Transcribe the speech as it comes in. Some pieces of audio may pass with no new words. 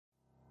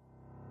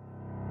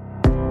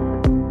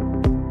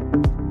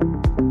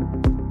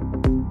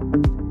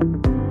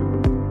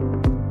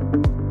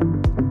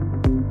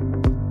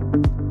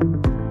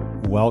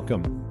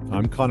Welcome.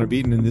 I'm Connor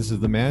Beaton, and this is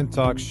the Man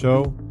Talk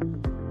Show,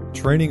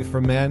 training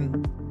for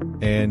men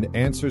and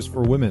answers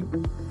for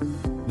women.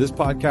 This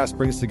podcast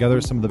brings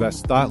together some of the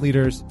best thought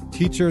leaders,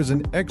 teachers,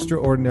 and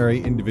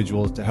extraordinary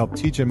individuals to help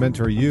teach and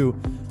mentor you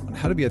on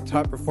how to be a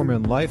top performer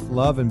in life,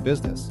 love, and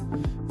business.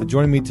 And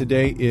joining me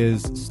today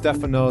is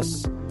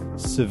Stefanos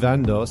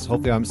Sivandos.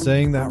 Hopefully I'm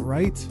saying that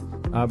right.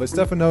 But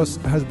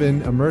Stefanos has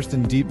been immersed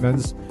in deep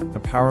men's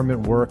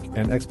empowerment work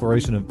and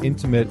exploration of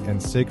intimate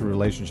and sacred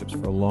relationships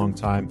for a long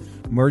time,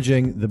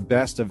 merging the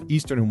best of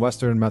Eastern and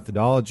Western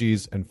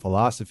methodologies and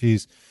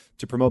philosophies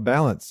to promote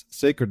balance,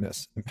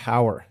 sacredness, and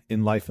power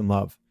in life and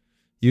love.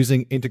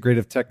 Using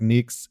integrative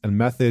techniques and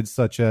methods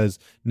such as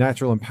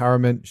natural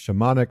empowerment,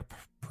 shamanic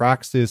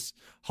praxis,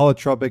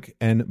 holotropic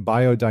and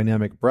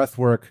biodynamic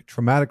breathwork,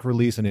 traumatic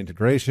release and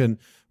integration,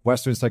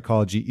 Western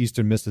psychology,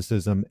 Eastern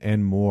mysticism,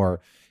 and more.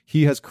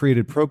 He has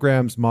created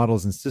programs,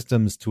 models, and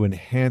systems to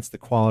enhance the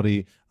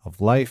quality of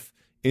life,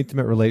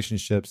 intimate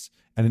relationships,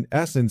 and in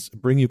essence,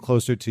 bring you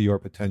closer to your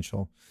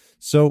potential.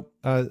 So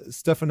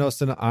Stefanos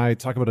and I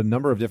talk about a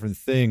number of different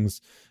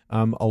things.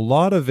 A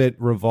lot of it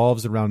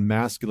revolves around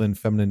masculine,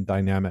 feminine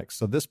dynamics.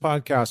 So this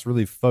podcast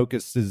really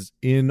focuses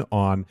in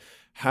on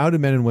how do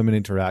men and women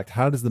interact?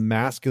 How does the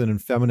masculine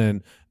and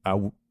feminine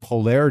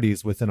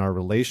polarities within our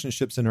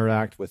relationships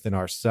interact, within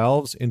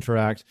ourselves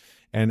interact?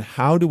 And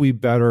how do we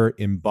better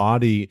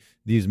embody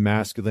these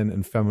masculine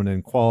and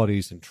feminine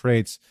qualities and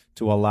traits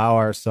to allow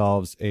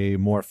ourselves a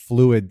more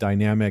fluid,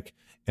 dynamic,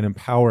 and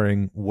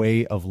empowering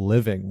way of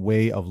living,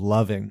 way of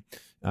loving,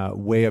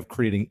 way of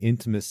creating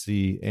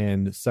intimacy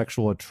and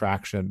sexual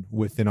attraction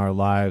within our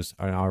lives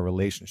and our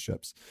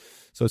relationships?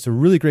 So it's a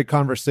really great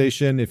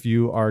conversation. If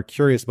you are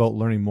curious about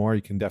learning more,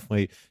 you can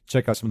definitely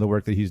check out some of the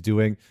work that he's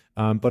doing.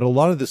 But a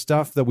lot of the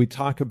stuff that we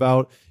talk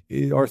about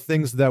are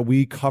things that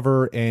we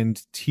cover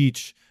and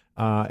teach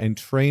and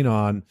train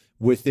on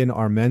within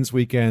our men's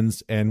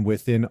weekends and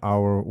within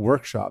our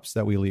workshops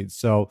that we lead.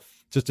 So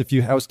just a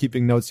few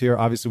housekeeping notes here.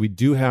 Obviously, we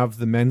do have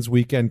the men's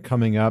weekend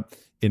coming up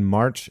in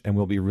March, and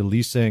we'll be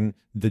releasing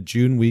the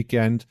June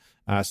weekend.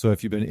 So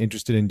if you've been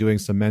interested in doing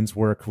some men's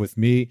work with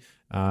me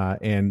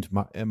and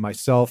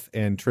myself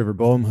and Trevor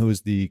Boehm, who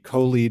is the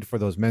co-lead for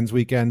those men's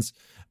weekends,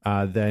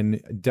 then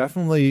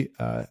definitely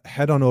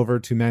head on over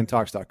to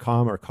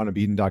mantalks.com or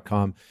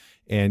connorbeaton.com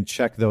and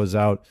check those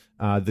out.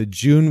 The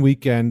June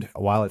weekend,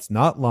 while it's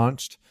not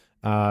launched,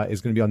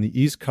 is going to be on the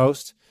East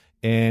Coast,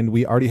 and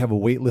we already have a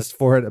wait list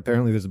for it.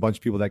 Apparently, there's a bunch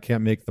of people that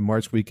can't make the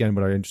March weekend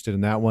but are interested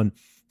in that one.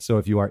 So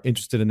if you are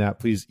interested in that,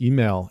 please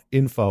email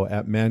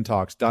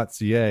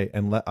info@mantalks.ca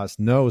and let us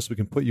know so we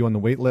can put you on the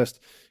wait list,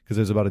 because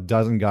there's about a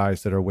dozen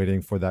guys that are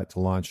waiting for that to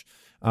launch.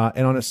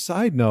 And on a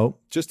side note,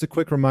 just a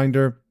quick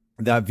reminder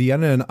that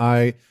Vienna and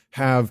I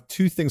have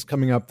two things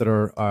coming up that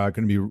are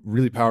going to be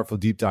really powerful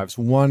deep dives.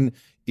 One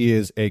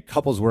is a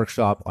couples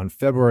workshop on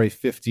February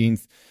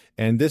 15th.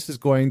 And this is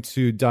going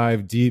to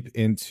dive deep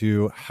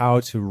into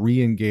how to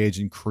re-engage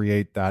and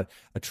create that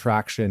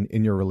attraction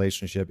in your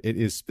relationship. It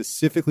is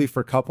specifically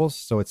for couples,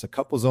 so it's a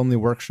couples-only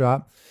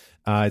workshop.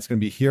 It's going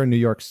to be here in New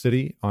York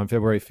City on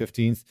February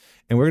 15th.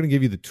 And we're going to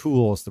give you the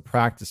tools, the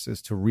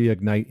practices to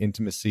reignite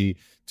intimacy,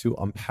 to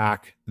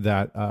unpack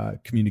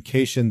that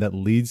communication that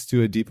leads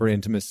to a deeper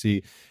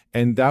intimacy.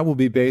 And that will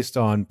be based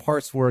on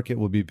parts work. It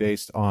will be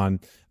based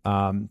on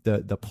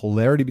the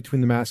polarity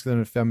between the masculine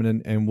and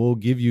feminine. And we'll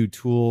give you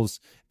tools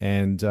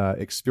and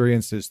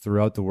experiences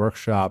throughout the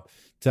workshop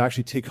to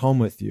actually take home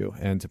with you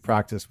and to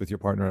practice with your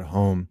partner at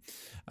home.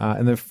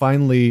 And then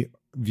finally,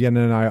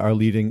 Vienna and I are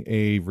leading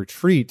a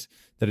retreat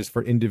that is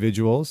for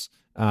individuals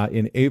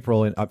in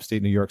April in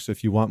upstate New York. So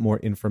if you want more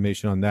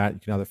information on that, you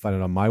can either find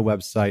it on my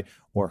website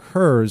or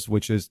hers,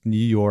 which is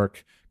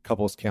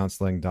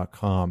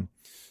newyorkcouplescounseling.com.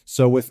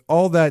 So with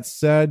all that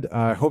said,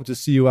 I hope to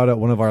see you out at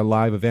one of our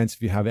live events.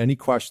 If you have any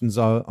questions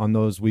on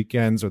those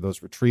weekends or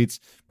those retreats,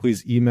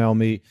 please email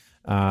me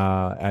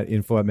at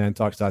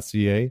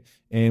info@mantalks.ca.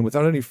 And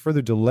without any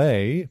further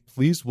delay,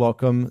 please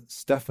welcome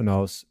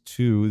Stefanos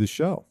to the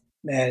show.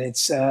 Man,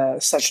 it's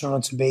such an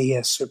honor to be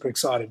here. Super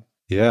excited.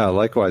 Yeah,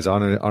 likewise.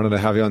 Honor to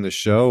have you on the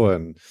show.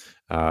 And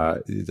I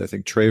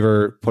think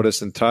Trevor put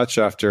us in touch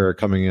after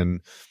coming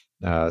in,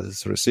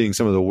 sort of seeing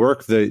some of the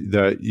work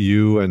that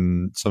you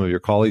and some of your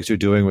colleagues are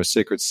doing with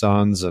Sacred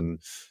Sons and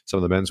some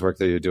of the men's work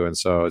that you're doing.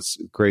 So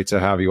it's great to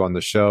have you on the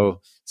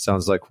show.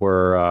 Sounds like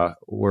we're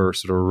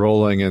sort of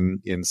rolling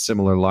in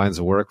similar lines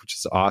of work, which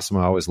is awesome.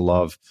 I always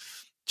love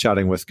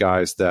chatting with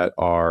guys that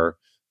are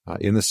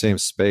in the same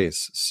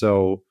space.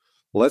 So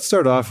let's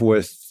start off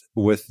with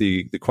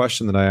the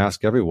question that I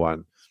ask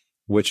everyone,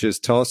 which is,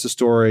 tell us a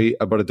story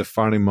about a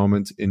defining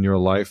moment in your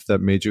life that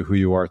made you who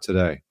you are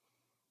today.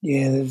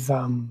 Yeah,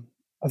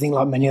 I think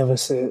like many of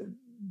us,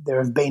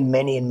 there have been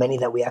many and many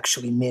that we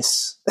actually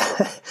miss.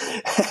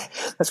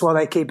 That's why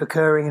they keep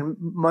occurring. And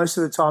most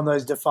of the time,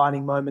 those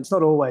defining moments,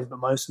 not always, but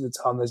most of the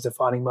time, those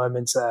defining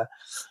moments are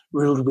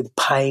riddled with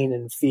pain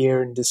and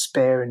fear and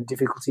despair and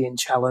difficulty and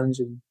challenge,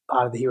 and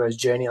part of the hero's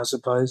journey, I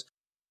suppose.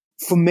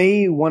 For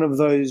me, one of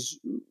those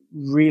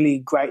really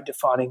great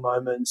defining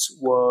moments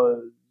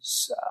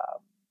was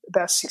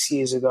about 6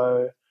 years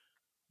ago,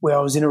 where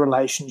I was in a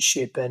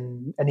relationship,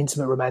 and an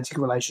intimate romantic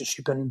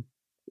relationship, and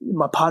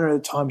my partner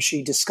at the time,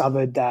 she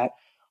discovered that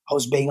I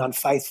was being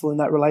unfaithful in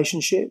that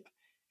relationship,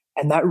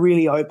 and that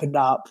really opened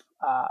up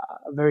a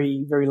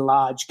very, very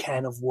large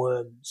can of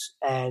worms.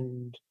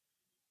 And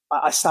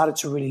I started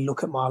to really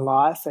look at my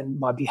life and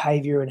my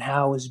behavior and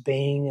how I was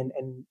being,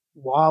 and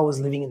why I was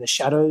living in the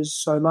shadows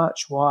so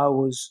much, why I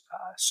was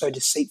so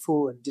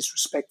deceitful and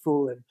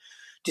disrespectful and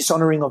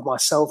dishonoring of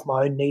myself,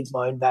 my own needs,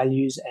 my own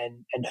values,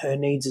 and her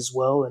needs as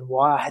well, and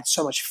why I had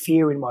so much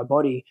fear in my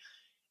body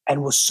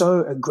and was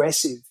so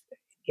aggressive in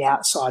the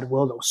outside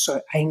world. I was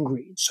so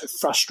angry and so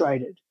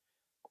frustrated,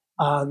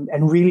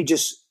 and really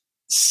just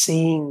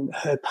seeing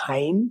her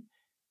pain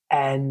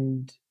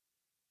and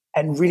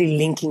really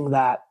linking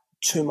that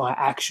to my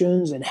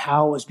actions and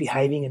how I was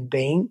behaving and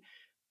being.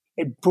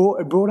 It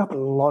brought up a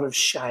lot of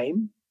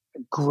shame, a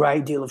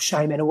great deal of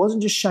shame. And it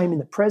wasn't just shame in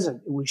the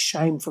present, it was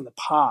shame from the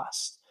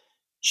past.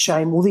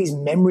 Shame, all these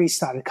memories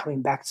started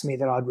coming back to me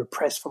that I'd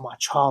repressed from my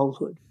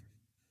childhood.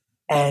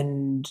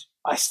 And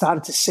I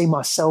started to see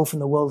myself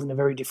and the world in a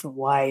very different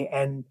way.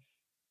 And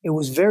it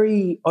was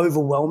very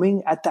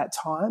overwhelming at that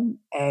time,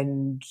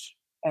 and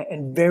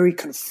very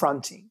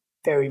confronting,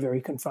 very,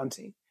 very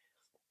confronting.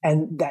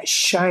 And that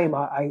shame,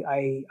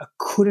 I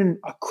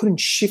couldn't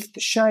shift the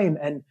shame.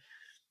 And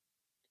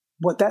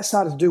what that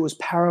started to do was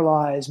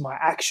paralyze my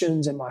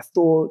actions and my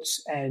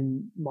thoughts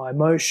and my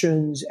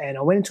emotions. And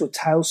I went into a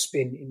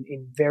tailspin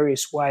in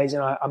various ways.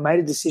 And I made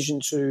a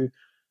decision to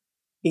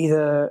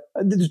either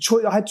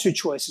I had two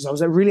choices. I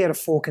was really at a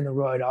fork in the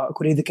road. I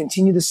could either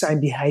continue the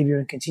same behavior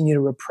and continue to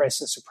repress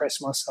and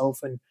suppress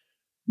myself and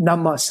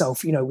numb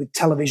myself, with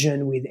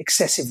television, with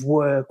excessive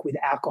work, with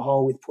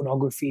alcohol, with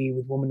pornography,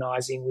 with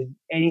womanizing, with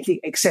anything,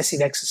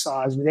 excessive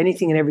exercise, with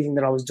anything and everything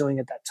that I was doing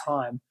at that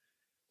time.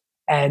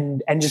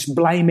 And just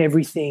blame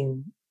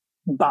everything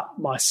but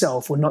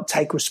myself, or not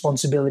take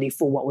responsibility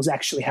for what was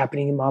actually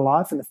happening in my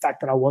life and the fact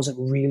that I wasn't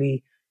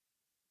really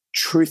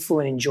truthful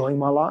and enjoying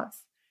my life.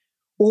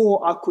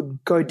 Or I could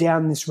go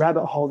down this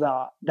rabbit hole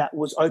that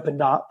was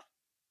opened up,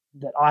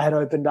 that I had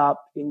opened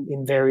up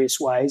in various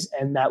ways,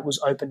 and that was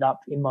opened up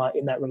in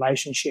that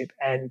relationship,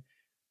 and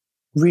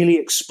really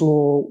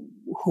explore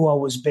who I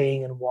was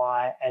being and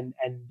why, and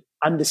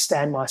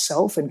understand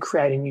myself and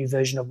create a new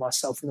version of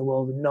myself in the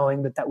world, and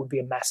knowing that would be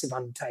a massive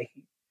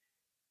undertaking.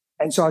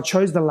 And so I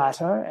chose the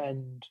latter,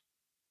 and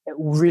it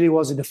really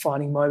was a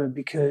defining moment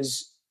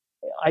because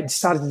I'd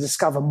started to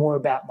discover more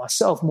about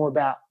myself, more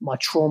about my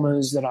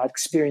traumas that I'd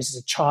experienced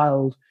as a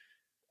child,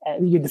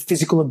 the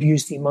physical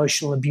abuse, the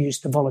emotional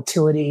abuse, the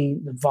volatility,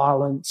 the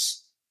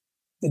violence,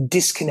 the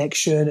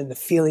disconnection, and the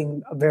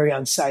feeling very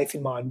unsafe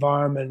in my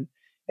environment.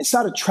 And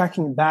started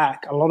tracking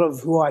back a lot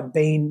of who I'd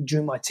been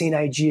during my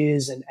teenage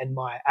years and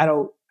my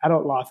adult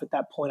life at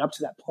that point, up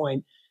to that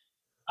point,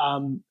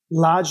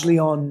 largely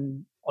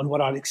on what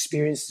I'd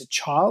experienced as a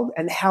child,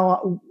 and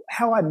how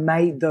I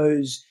made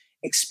those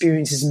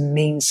experiences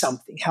mean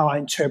something, how I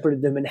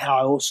interpreted them, and how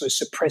I also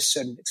suppressed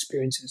certain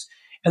experiences,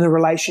 and the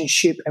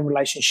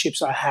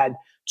relationships I had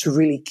to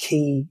really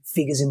key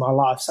figures in my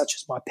life, such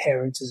as my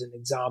parents as an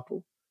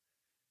example.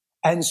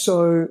 And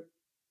so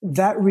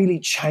that really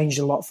changed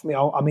a lot for me.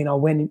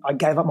 I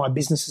gave up my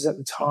businesses at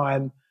the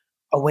time.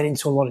 I went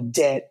into a lot of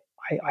debt.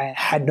 I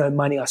had no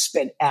money. I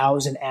spent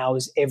hours and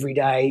hours every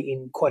day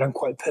in quote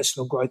unquote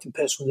personal growth and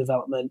personal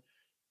development.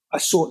 I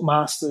sought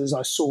masters.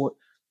 I sought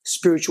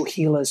spiritual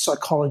healers,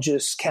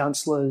 psychologists,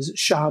 counselors,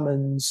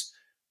 shamans,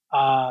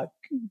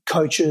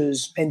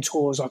 coaches,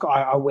 mentors. Like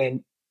I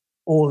went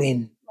all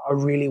in. I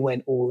really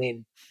went all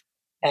in.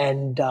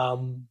 And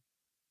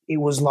it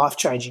was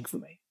life-changing for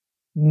me,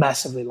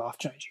 massively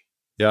life-changing.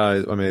 Yeah,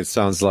 it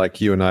sounds like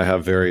you and I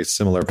have very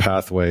similar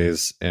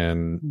pathways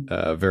and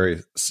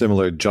very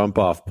similar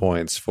jump-off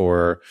points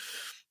for,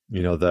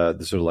 the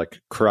sort of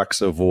like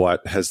crux of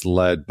what has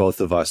led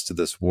both of us to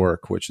this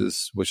work, which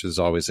is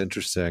always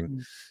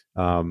interesting.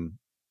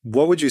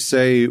 What would you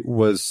say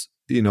was,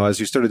 as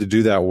you started to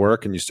do that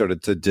work and you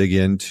started to dig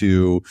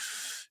into,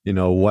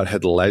 what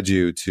had led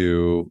you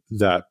to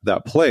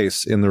that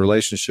place in the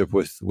relationship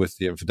with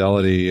the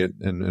infidelity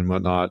and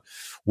whatnot?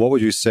 What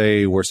would you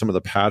say were some of the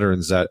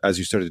patterns that, as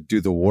you started to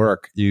do the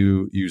work,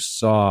 you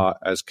saw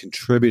as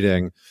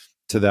contributing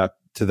to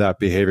that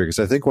behavior? Because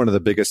I think one of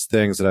the biggest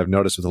things that I've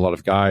noticed with a lot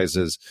of guys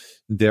is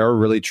they're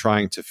really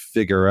trying to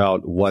figure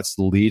out what's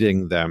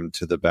leading them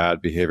to the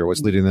bad behavior, what's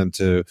leading them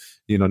to,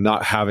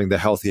 not having the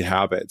healthy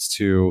habits,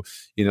 to,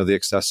 the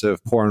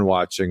excessive porn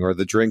watching or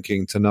the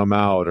drinking to numb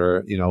out,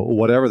 or,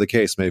 whatever the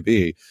case may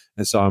be.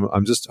 And so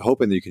I'm just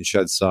hoping that you can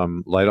shed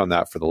some light on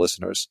that for the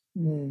listeners.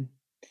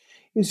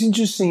 It's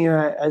interesting,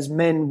 as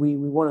men, we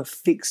want to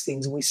fix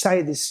things. And we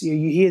say this, you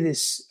hear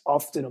this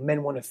often, or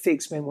men want to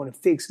fix.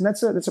 And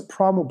that's a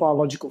primal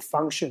biological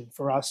function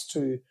for us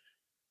to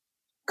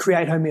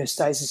create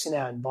homeostasis in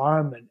our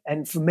environment.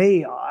 And for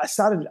me, I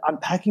started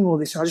unpacking all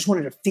this, and I just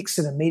wanted to fix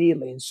it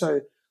immediately. And so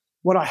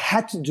what I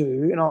had to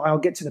do, and I'll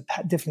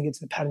definitely get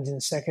to the patterns in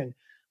a second,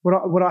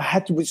 what I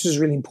had to, which is a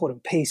really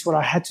important piece, what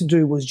I had to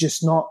do was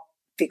just not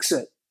fix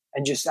it.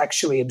 and just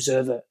actually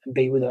observe it and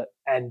be with it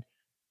and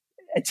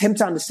attempt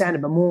to understand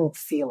it, but more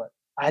feel it.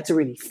 I had to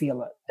really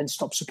feel it and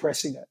stop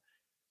suppressing it.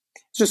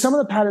 So some of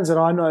the patterns that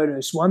I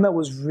noticed, one that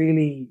was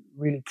really,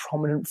 really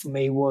prominent for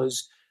me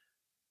was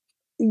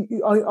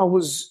I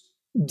was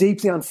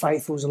deeply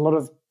unfaithful. There was a lot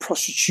of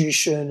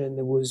prostitution, and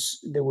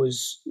there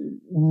was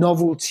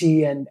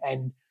novelty and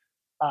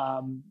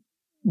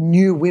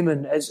new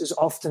women as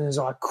often as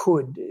I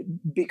could,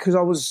 because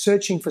I was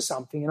searching for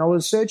something, and I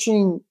was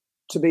searching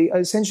to be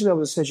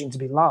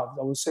loved.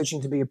 I was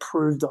searching to be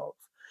approved of.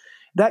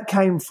 That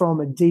came from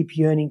a deep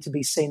yearning to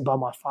be seen by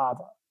my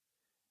father,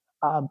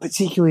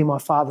 particularly my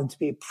father, to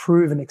be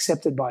approved and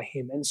accepted by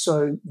him. And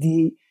so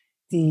the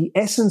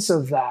essence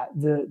of that,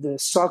 the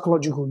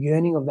psychological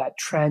yearning of that,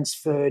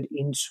 transferred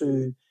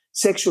into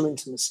sexual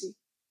intimacy.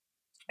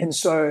 And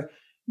so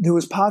there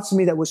was parts of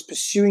me that was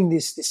pursuing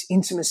this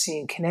intimacy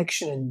and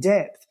connection and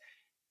depth.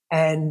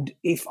 And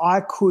if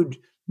I could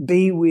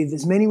be with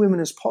as many women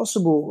as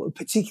possible,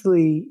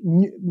 particularly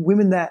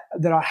women that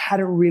I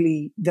didn't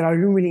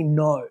really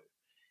know,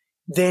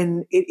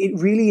 then it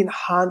really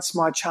enhanced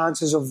my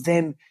chances of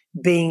them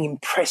being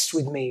impressed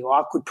with me, or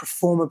I could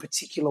perform a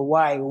particular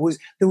way.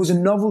 There was a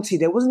novelty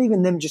there. It wasn't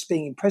even them just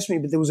being impressed with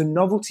me, but there was a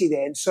novelty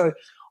there. And so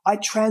I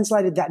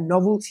translated that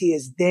novelty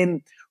as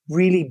them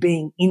really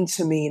being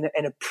into me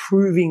and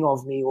approving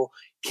of me, or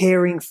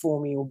caring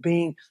for me, or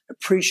being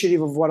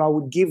appreciative of what I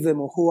would give them,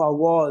 or who I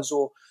was,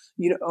 or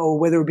or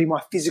whether it be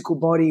my physical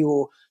body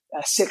or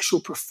sexual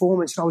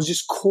performance. And I was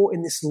just caught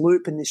in this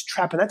loop and this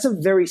trap. And that's a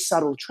very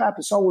subtle trap.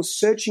 And so I was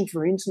searching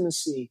for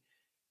intimacy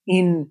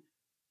in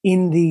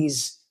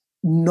these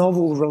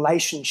novel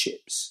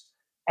relationships.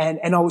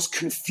 And I was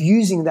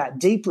confusing that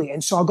deeply.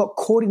 And so I got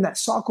caught in that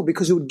cycle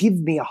because it would give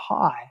me a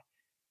high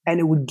and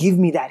it would give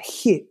me that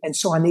hit. And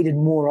so I needed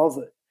more of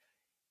it.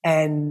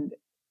 And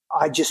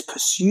I just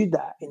pursued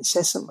that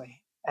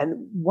incessantly.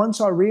 And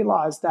once I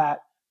realized that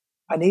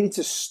I needed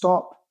to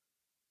stop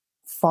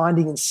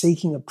finding and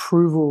seeking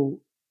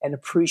approval and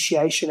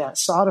appreciation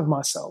outside of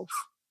myself,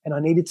 and I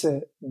needed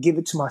to give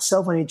it to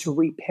myself, I needed to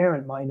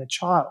reparent my inner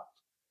child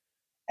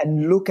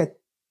and look at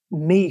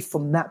me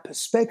from that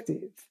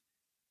perspective,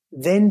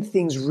 then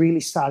things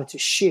really started to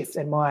shift,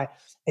 and my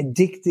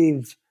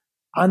addictive,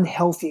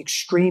 unhealthy,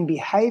 extreme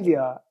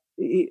behavior,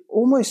 it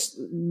almost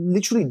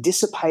literally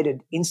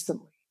dissipated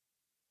instantly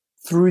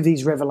through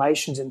these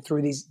revelations and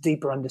through these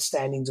deeper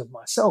understandings of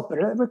myself. But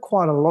it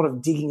required a lot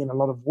of digging and a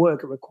lot of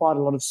work. It required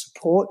a lot of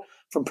support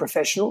from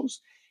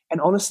professionals. And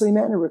honestly,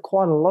 man, it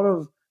required a lot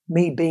of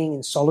me being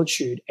in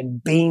solitude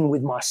and being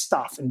with my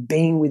stuff and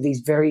being with these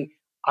very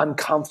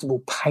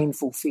uncomfortable,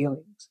 painful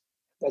feelings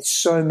that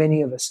so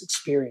many of us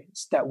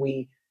experience, that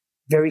we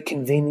very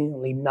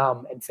conveniently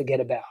numb and forget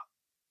about.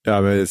 I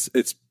mean,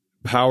 it's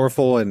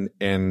powerful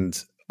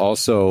and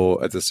also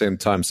at the same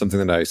time something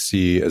that I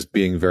see as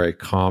being very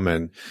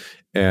common.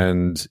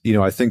 And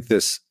I think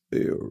this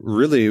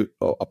really,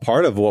 a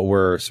part of what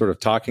we're sort of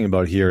talking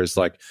about here is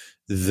like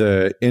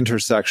the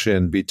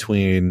intersection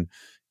between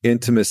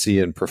intimacy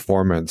and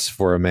performance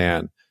for a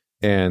man,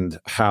 and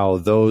how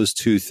those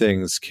two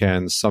things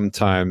can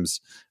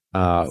sometimes,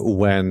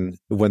 when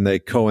they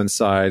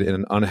coincide in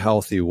an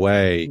unhealthy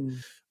way,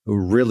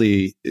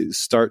 really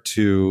start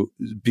to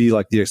be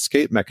like the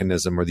escape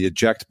mechanism or the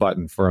eject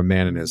button for a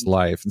man in his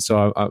life. And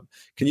so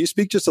can you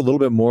speak just a little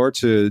bit more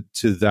to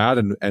that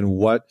and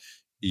what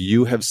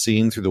you have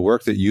seen through the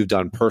work that you've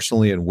done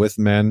personally and with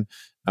men,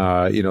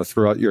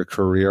 throughout your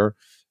career?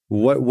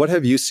 What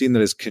have you seen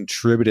that is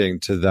contributing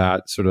to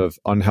that sort of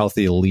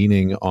unhealthy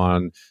leaning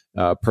on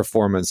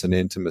performance and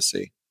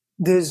intimacy?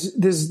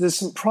 There's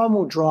some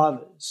primal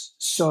drivers.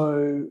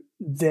 So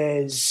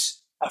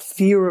there's a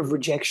fear of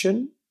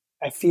rejection,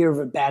 a fear of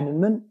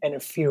abandonment, and a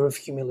fear of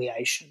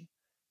humiliation,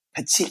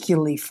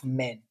 particularly for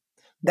men.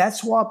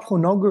 That's why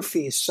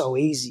pornography is so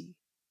easy.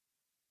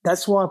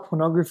 That's why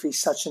pornography is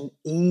such an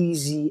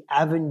easy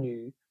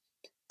avenue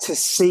to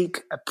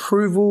seek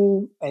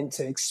approval and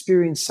to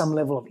experience some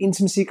level of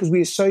intimacy, because we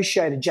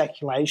associate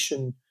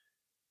ejaculation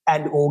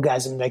and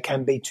orgasm. They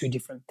can be two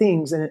different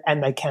things,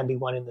 and they can be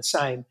one and the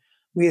same.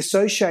 We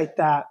associate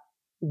that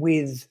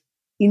with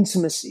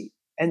intimacy.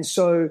 And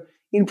so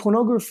in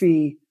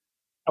pornography,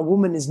 a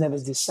woman is never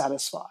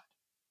dissatisfied.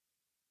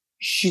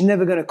 She's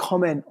never going to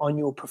comment on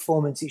your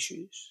performance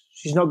issues.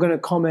 She's not going to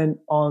comment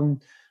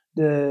on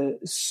the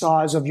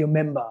size of your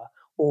member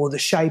or the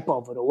shape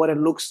of it or what it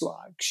looks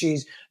like.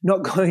 She's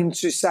not going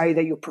to say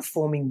that you're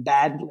performing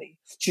badly.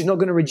 She's not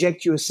going to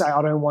reject you and say,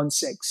 I don't want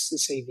sex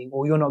this evening,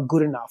 or you're not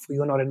good enough, or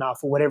you're not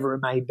enough, or whatever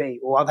it may be,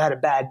 or I've had a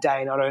bad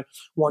day and I don't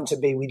want to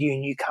be with you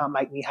and you can't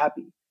make me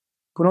happy.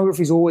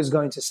 Pornography is always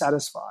going to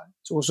satisfy.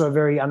 It's also a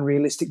very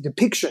unrealistic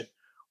depiction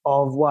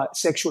of what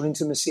sexual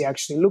intimacy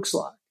actually looks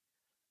like.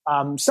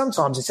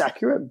 Sometimes it's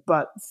accurate,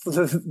 but for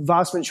the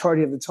vast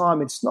majority of the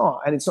time it's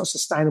not, and it's not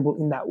sustainable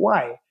in that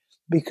way,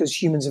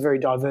 because humans are very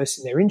diverse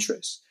in their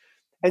interests.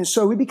 And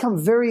so we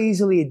become very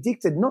easily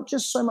addicted, not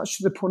just so much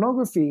to the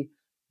pornography,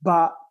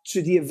 but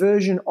to the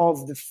aversion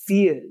of the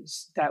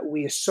fears that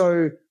we are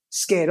so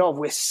scared of.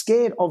 We're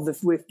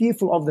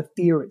fearful of the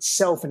fear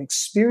itself and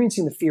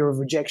experiencing the fear of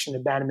rejection,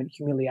 abandonment,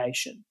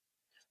 humiliation.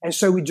 And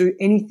so we do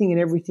anything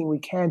and everything we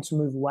can to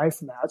move away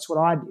from that. That's what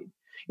I did.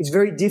 It's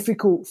very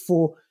difficult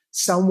for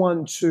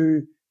someone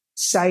to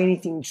say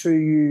anything to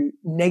you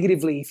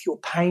negatively if you're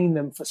paying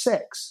them for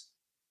sex.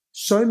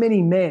 So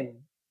many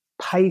men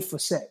pay for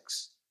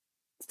sex,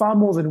 far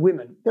more than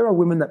women. There are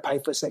women that pay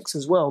for sex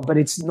as well, but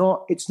it's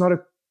not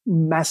a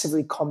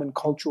massively common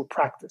cultural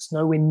practice,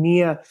 nowhere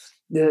near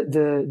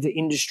the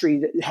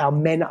industry how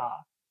men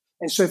are.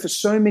 And so for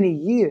so many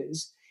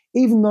years,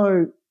 even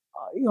though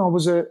I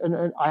was I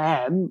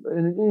am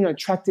an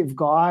attractive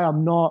guy,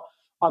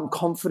 I'm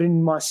confident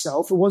in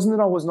myself. It wasn't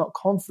that I was not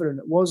confident.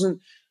 It wasn't,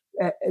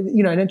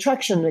 an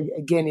attraction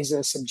again is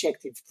a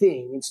subjective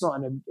thing. It's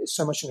not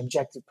so much an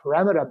objective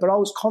parameter, but I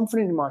was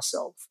confident in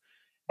myself.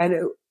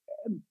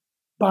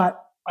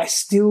 But I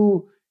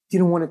still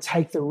didn't want to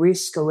take the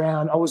risk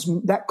around.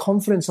 That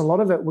confidence, a lot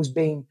of it was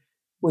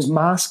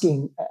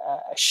masking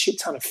a shit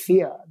ton of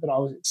fear that I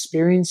was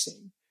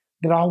experiencing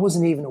that I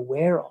wasn't even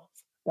aware of,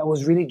 that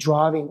was really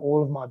driving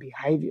all of my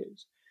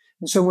behaviors.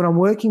 And so when I'm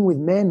working with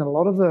men, a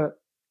lot of it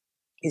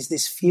is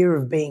this fear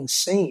of being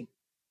seen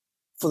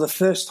for the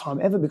first time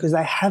ever, because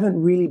they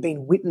haven't really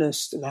been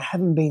witnessed and they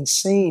haven't been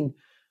seen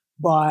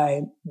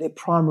by their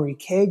primary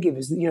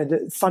caregivers.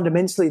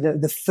 Fundamentally,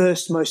 the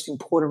first most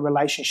important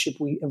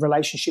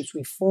relationships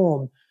we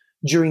form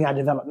during our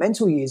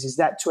developmental years is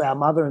that to our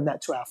mother and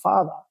that to our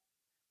father,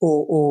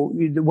 or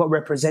what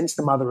represents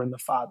the mother and the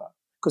father.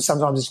 Because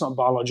sometimes it's not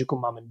biological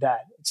mum and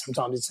dad.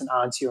 Sometimes it's an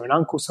auntie or an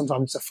uncle.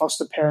 Sometimes it's a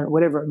foster parent,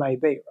 whatever it may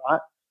be, right?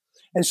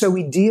 And so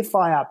we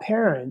deify our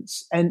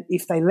parents, and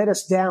if they let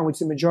us down, which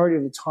the majority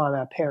of the time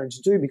our parents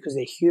do because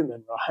they're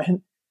human,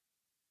 right?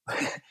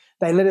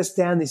 They let us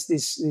down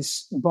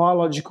this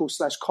biological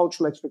 /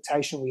 cultural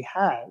expectation we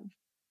have,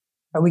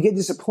 and we get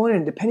disappointed.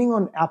 And depending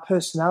on our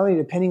personality,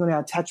 depending on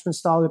our attachment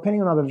style,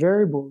 depending on other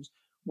variables,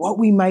 what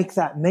we make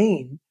that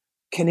mean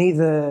can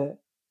either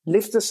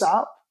lift us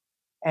up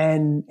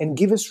and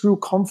give us real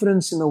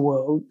confidence in the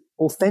world,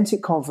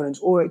 authentic confidence,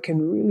 or it can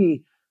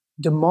really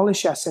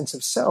demolish our sense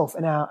of self,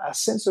 and our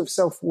sense of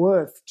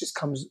self-worth just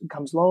comes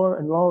lower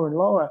and lower and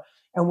lower.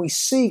 And we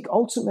seek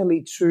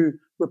ultimately to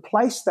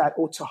replace that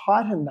or to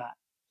heighten that.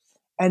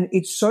 And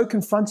it's so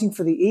confronting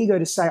for the ego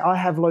to say, I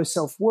have low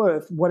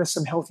self-worth. What are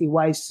some healthy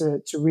ways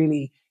to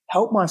really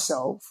help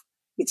myself?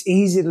 It's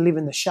easier to live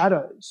in the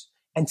shadows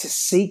and to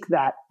seek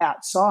that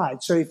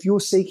outside. So if you're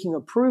seeking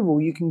approval,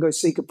 you can go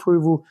seek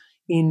approval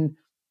in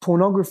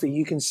pornography.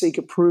 You can seek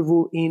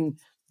approval in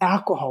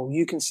alcohol.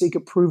 You can seek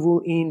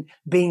approval in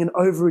being an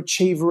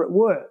overachiever at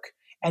work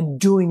and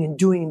doing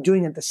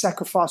at the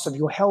sacrifice of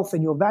your health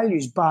and your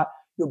values, but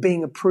you're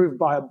being approved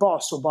by a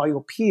boss or by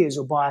your peers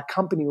or by a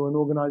company or an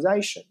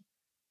organization.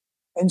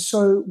 And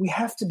so we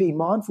have to be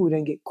mindful we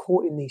don't get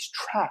caught in these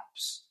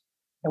traps.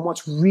 And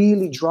what's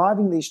really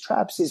driving these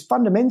traps is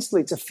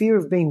fundamentally it's a fear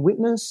of being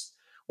witnessed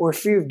or a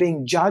fear of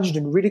being judged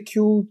and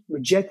ridiculed,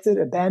 rejected,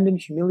 abandoned,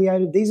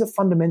 humiliated. These are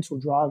fundamental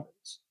drivers.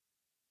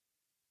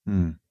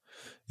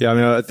 Yeah, I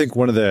mean, I think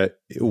one of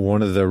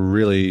the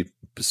really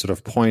sort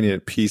of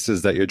poignant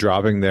pieces that you're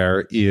dropping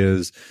there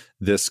is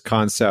this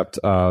concept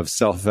of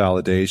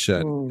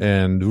self-validation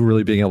and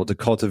really being able to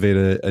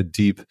cultivate a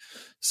deep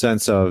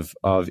sense of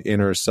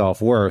inner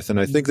self-worth. And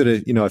I think that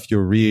if you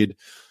read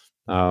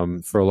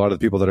for a lot of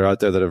the people that are out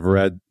there that have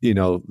read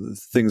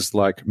things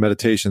like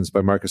Meditations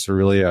by Marcus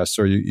Aurelius,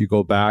 or you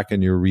go back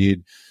and you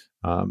read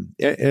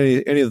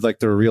any of like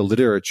the real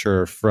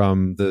literature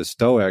from the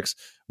Stoics,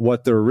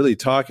 what they're really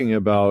talking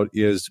about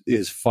is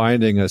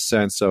finding a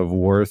sense of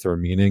worth or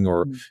meaning,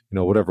 or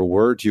whatever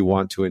word you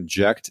want to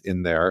inject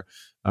in there,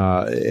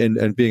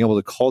 and being able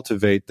to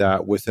cultivate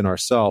that within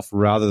ourselves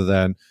rather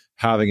than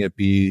having it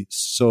be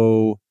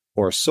so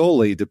or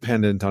solely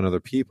dependent on other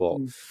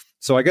people.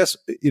 So I guess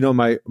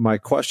my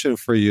question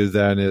for you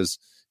then is,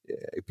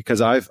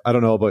 because I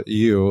don't know about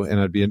you, and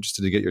I'd be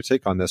interested to get your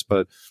take on this,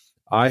 but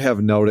I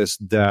have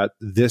noticed that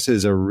this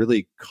is a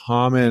really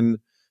common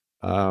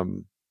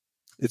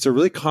it's a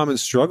really common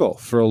struggle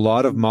for a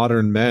lot of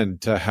modern men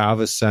to have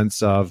a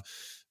sense of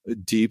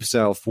deep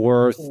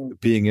self-worth,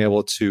 being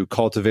able to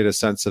cultivate a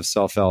sense of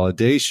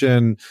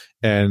self-validation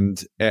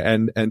and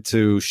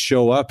to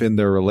show up in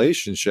their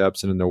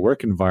relationships and in their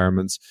work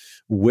environments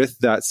with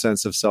that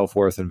sense of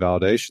self-worth and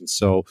validation.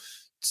 So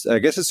I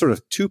guess it's sort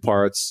of two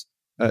parts.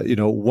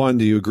 One,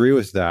 do you agree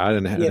with that,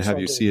 and yes,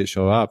 have you see it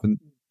show up? And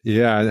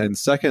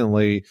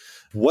secondly,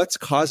 what's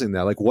causing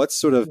that? Like, what's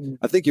sort of,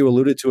 I think you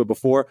alluded to it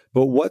before,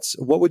 but what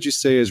would you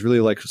say is really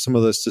like some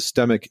of the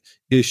systemic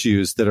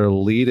issues that are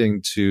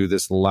leading to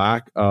this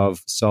lack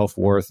of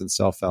self-worth and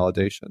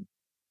self-validation?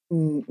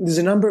 There's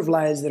a number of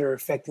layers that are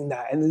affecting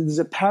that. And there's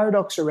a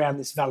paradox around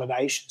this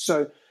validation.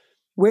 So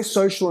we're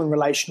social and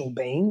relational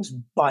beings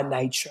by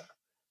nature.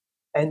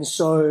 And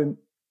so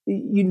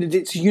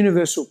it's a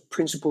universal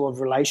principle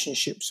of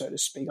relationship, so to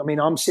speak. I mean,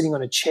 I'm sitting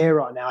on a chair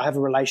right now. I have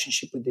a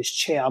relationship with this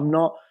chair. I'm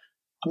not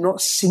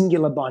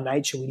singular by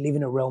nature. We live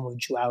in a realm of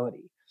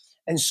duality.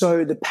 And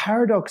so the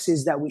paradox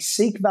is that we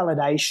seek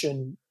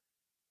validation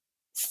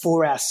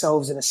for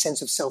ourselves and a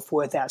sense of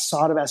self-worth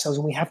outside of ourselves,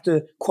 and we have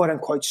to, quote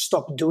unquote,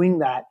 stop doing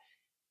that.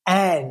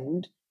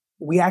 And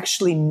we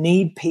actually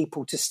need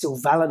people to still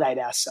validate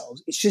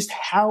ourselves. It's just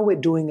how we're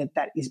doing it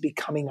that is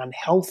becoming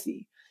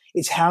unhealthy.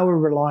 It's how we're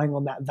relying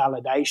on that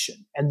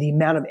validation and the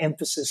amount of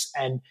emphasis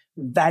and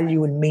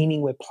value and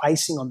meaning we're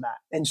placing on that.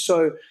 And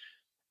so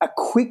a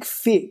quick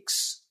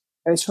fix,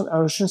 I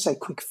shouldn't say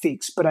quick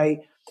fix, but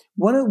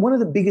one of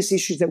the biggest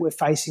issues that we're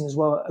facing as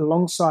well,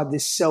 alongside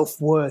this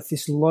self-worth,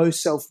 this low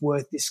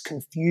self-worth, this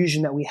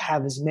confusion that we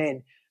have as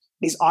men,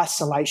 is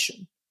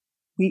isolation.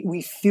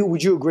 We feel,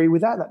 would you agree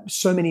with that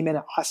so many men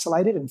are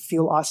isolated and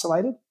feel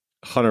isolated?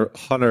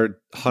 100%.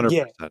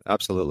 Yeah.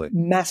 Absolutely.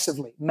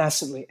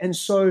 Massively. And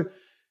so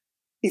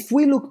if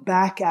we look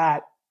back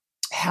at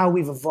how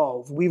we've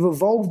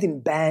evolved in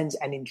bands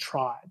and in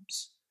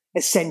tribes,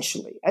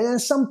 essentially. And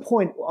at some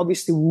point,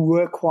 obviously, we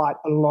were quite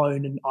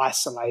alone and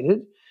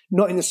isolated,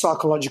 not in the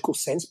psychological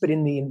sense, but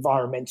in the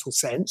environmental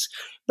sense.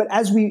 But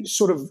as we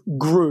sort of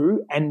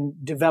grew and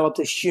developed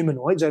as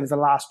humanoids over the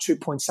last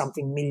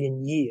 2-point-something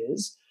million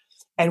years,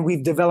 and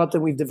we've developed,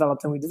 we've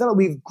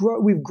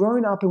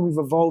grown up and we've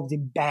evolved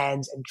in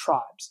bands and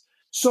tribes.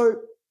 So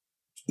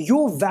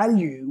your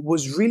value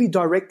was really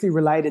directly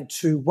related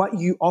to what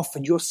you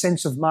offered, your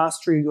sense of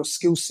mastery, your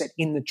skill set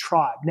in the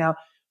tribe. Now,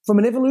 from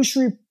an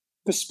evolutionary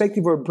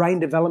perspective or a brain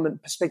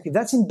development perspective,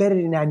 that's embedded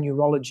in our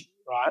neurology,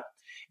 right?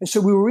 And so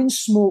we were in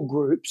small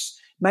groups.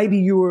 Maybe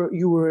you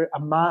were a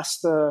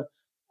master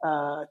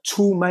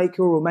tool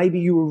maker, or maybe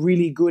you were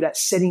really good at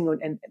setting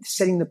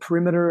the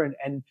perimeter,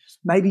 and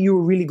maybe you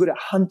were really good at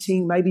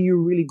hunting. Maybe you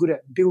were really good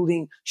at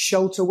building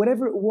shelter.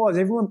 Whatever it was,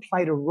 everyone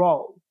played a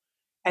role,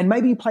 and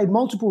maybe you played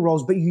multiple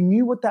roles, but you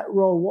knew what that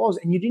role was,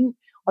 and you didn't.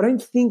 I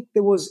don't think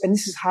there was, and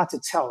this is hard to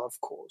tell, of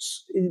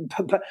course,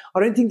 but I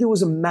don't think there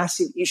was a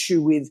massive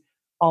issue with,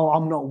 oh,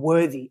 I'm not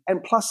worthy.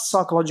 And plus,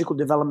 psychological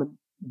development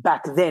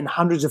back then,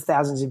 hundreds of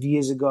thousands of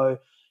years ago,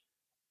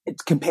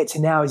 compared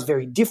to now, is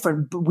very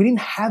different. But we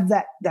didn't have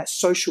that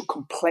social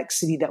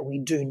complexity that we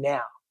do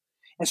now.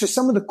 And so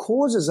some of the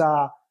causes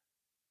are,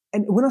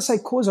 and when I say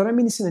cause, I don't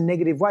mean this in a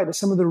negative way, but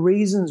some of the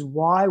reasons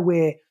why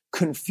we're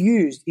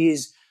confused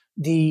is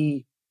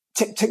the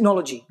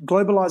technology,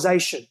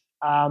 globalization,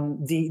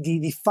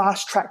 the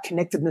fast-track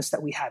connectedness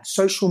that we have,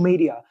 social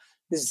media.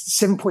 There's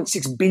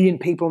 7.6 billion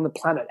people on the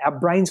planet. Our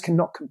brains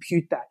cannot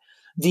compute that.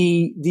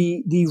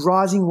 The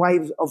rising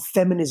wave of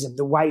feminism,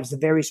 the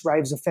various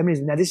waves of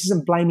feminism. Now, this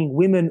isn't blaming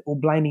women or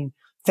blaming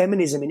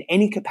feminism in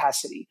any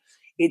capacity.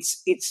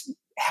 It's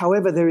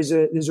however, there's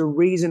a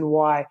reason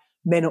why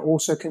men are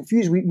also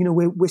confused.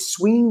 We're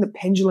swinging the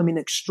pendulum in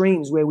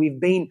extremes, where we've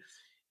been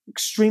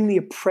extremely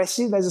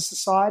oppressive as a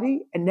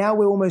society, and now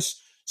we're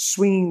almost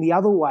swinging the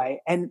other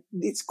way, and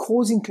it's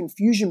causing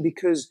confusion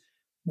because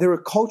there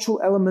are cultural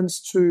elements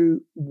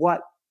to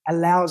what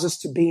allows us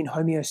to be in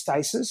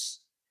homeostasis,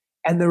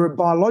 and there are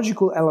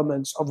biological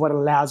elements of what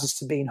allows us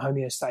to be in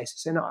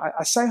homeostasis. And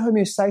I say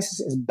homeostasis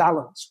as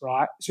balance,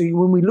 right? So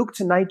when we look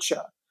to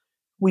nature,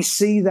 we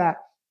see that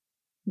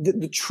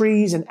the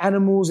trees and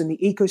animals and the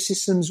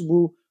ecosystems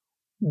will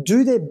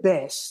do their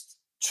best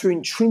to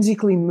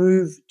intrinsically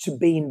move to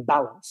be in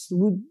balance.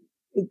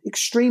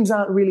 Extremes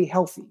aren't really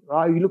healthy,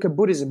 right? You look at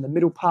Buddhism, the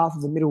middle path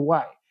of the middle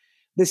way.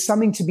 There's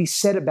something to be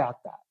said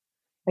about that.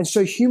 And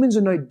so humans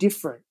are no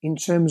different in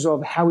terms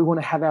of how we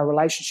want to have our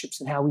relationships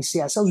and how we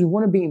see ourselves. We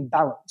want to be in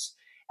balance.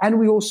 And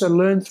we also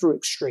learn through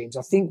extremes.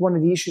 I think one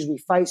of the issues we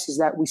face is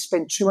that we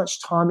spend too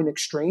much time in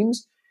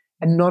extremes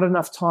and not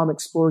enough time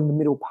exploring the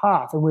middle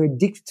path. And we're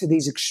addicted to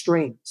these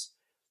extremes.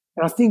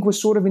 And I think we're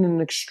sort of in an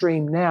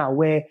extreme now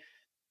where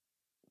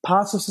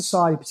parts of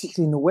society,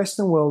 particularly in the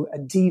Western world, are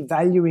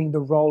devaluing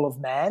the role of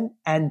man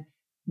and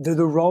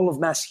the role of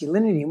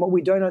masculinity. And what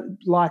we don't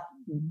like,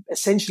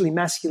 essentially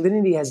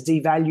masculinity has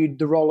devalued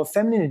the role of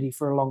femininity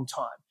for a long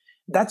time.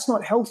 That's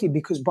not healthy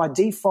because by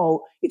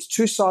default, it's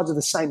two sides of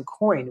the same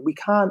coin. We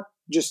can't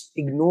just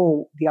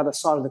ignore the other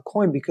side of the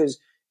coin because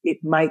it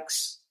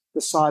makes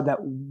the side that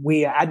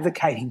we are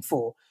advocating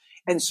for.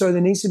 And so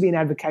there needs to be an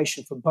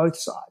advocacy for both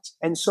sides.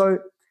 And so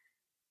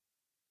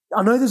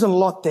I know there's a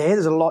lot there.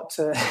 There's a lot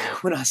to,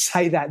 when I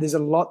say that, there's a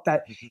lot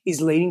that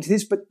is leading to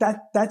this, but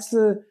that's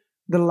the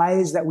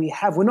layers that we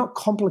have. We're not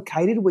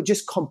complicated. We're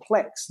just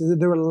complex.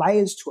 There are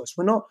layers to us.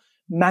 We're not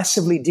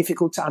massively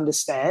difficult to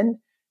understand,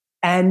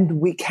 and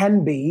we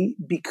can be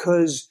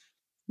because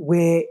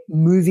we're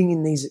moving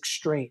in these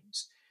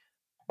extremes.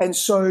 And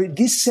so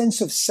this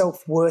sense of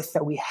self-worth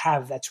that we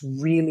have that's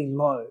really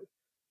low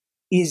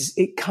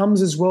it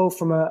comes as well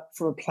from a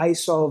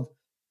place of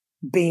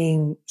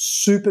being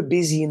super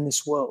busy in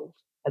this world.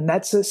 And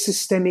that's a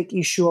systemic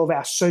issue of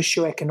our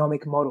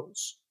socioeconomic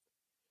models.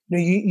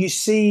 You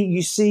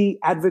see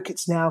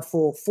advocates now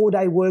for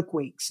 4-day work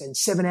weeks and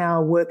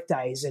 7-hour work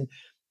days, and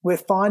we're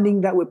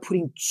finding that we're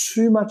putting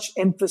too much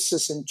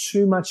emphasis and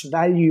too much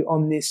value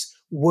on this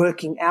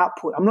working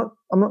output.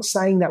 I'm not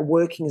saying that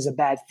working is a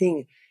bad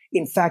thing.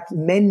 In fact,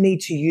 men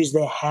need to use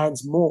their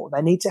hands more.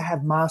 They need to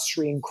have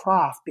mastery in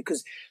craft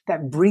because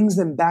that brings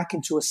them back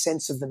into a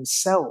sense of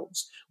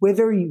themselves. We're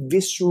very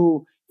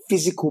visceral,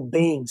 physical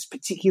beings,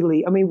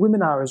 particularly, I mean,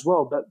 women are as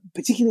well, but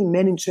particularly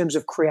men in terms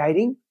of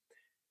creating.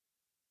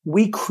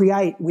 We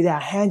create with our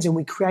hands and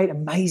we create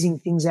amazing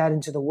things out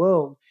into the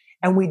world.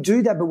 And we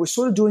do that, but we're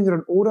sort of doing it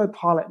on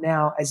autopilot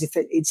now as if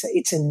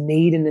it's a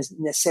need and a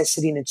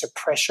necessity and it's a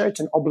pressure, it's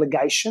an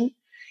obligation.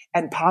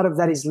 And part of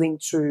that is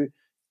linked to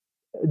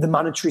the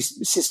monetary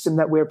system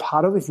that we're a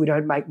part of. If we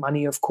don't make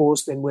money, of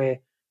course, then we're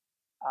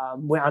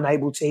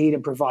unable to eat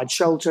and provide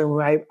shelter, and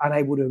we're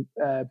unable to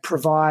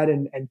provide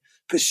and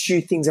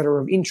pursue things that are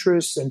of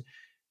interest. And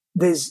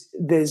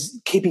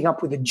there's keeping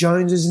up with the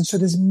Joneses. And so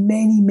there's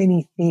many,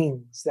 many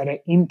things that are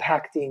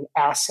impacting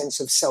our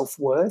sense of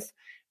self-worth.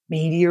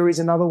 Media is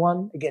another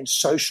one. Again,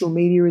 social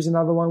media is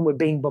another one. We're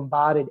being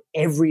bombarded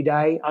every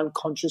day,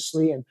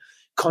 unconsciously and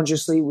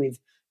consciously, with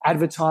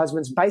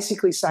advertisements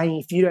basically saying,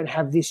 if you don't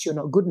have this, you're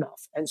not good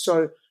enough. And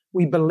so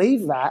we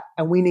believe that,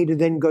 and we need to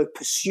then go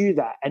pursue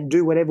that and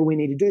do whatever we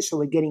need to do. So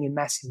we're getting in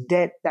massive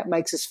debt. That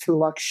makes us feel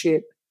like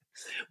shit.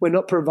 We're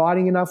not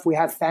providing enough. We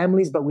have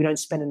families, but we don't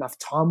spend enough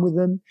time with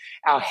them.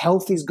 Our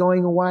health is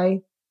going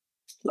away.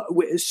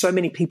 So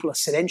many people are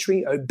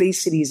sedentary.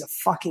 Obesity is a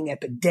fucking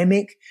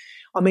epidemic.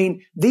 I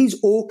mean, these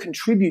all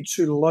contribute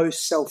to low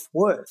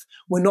self-worth.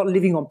 We're not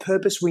living on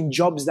purpose. We're in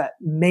jobs that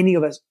many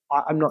of us,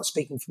 I'm not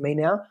speaking for me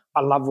now.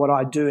 I love what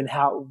I do and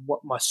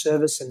what my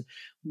service and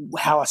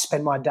how I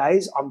spend my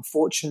days. I'm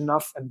fortunate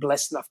enough and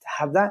blessed enough to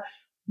have that.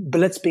 But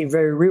let's be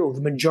very real.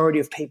 The majority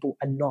of people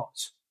are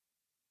not.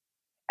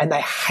 And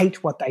they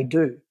hate what they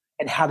do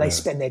and how they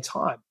spend their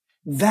time.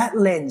 That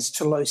lends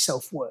to low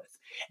self-worth.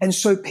 And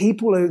so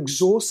people are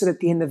exhausted at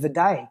the end of the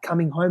day,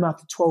 coming home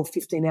after 12,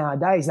 15-hour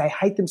days. They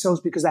hate themselves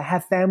because they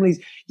have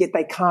families, yet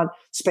they can't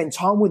spend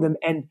time with them.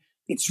 And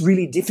it's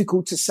really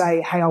difficult to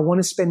say, hey, I want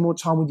to spend more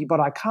time with you,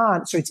 but I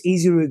can't. So it's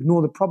easier to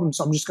ignore the problem.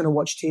 So I'm just going to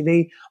watch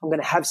TV. I'm going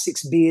to have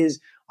 6 beers.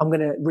 I'm going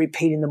to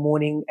repeat in the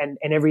morning, and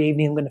every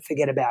evening I'm going to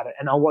forget about it.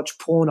 And I'll watch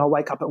porn. I'll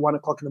wake up at 1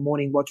 o'clock in the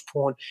morning, watch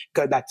porn,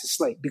 go back to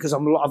sleep because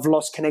I've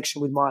lost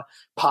connection with my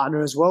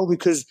partner as well,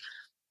 because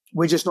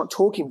we're just not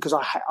talking, because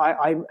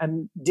I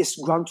am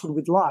disgruntled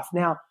with life.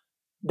 Now,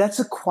 that's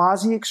a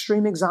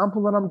quasi-extreme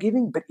example that I'm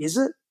giving, but is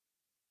it?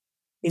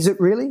 Is it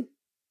really?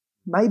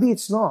 Maybe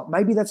it's not.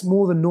 Maybe that's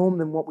more the norm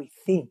than what we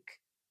think.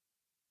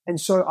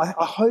 And so I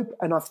hope,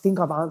 and I think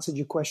I've answered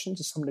your question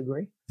to some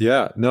degree.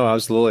 Yeah, no,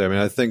 absolutely. I mean,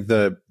 I think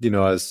that,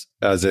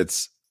 as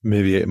it's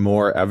maybe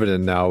more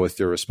evident now with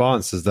your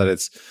response, is that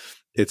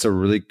it's a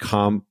really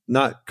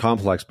not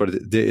complex, but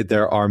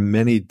there are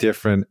many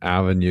different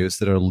avenues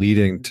that are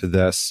leading to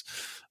this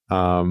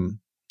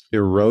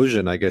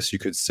erosion, I guess you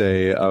could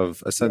say,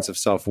 of a sense of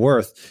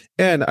self-worth.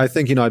 And I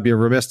think, I'd be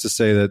remiss to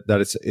say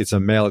that it's a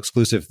male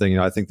exclusive thing.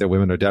 I think that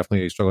women are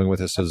definitely struggling with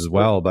this as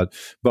well. But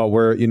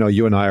we're,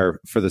 you and I are,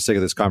 for the sake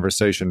of this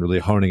conversation, really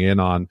honing in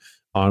on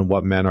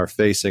what men are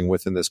facing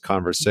within this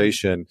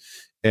conversation.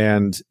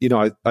 And,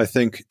 I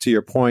think, to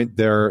your point,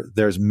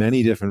 there's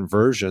many different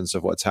versions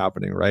of what's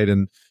happening, right?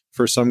 And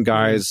for some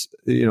guys,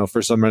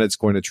 for some men, it's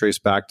going to trace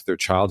back to their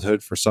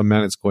childhood. For some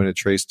men, it's going to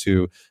trace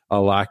to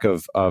a lack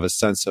of a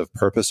sense of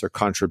purpose or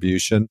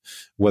contribution,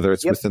 whether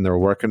it's within their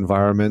work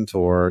environment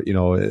or,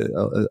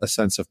 a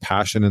sense of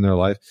passion in their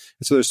life.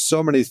 And so there's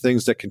so many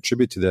things that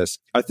contribute to this.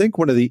 I think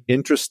one of the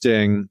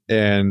interesting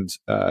and,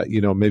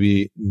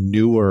 maybe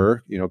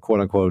newer,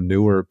 quote unquote,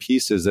 newer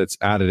pieces that's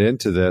added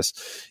into this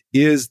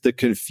is the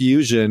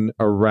confusion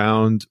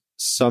around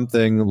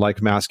something like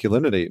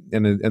masculinity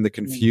and the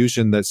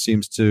confusion that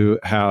seems to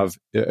have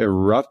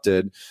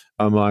erupted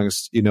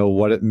amongst,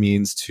 what it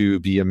means to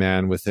be a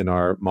man within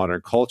our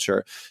modern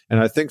culture. And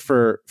I think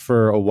for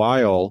a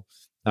while,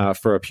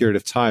 for a period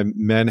of time,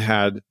 men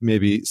had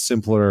maybe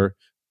simpler,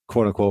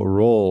 quote unquote,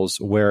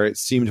 roles where it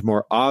seemed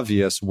more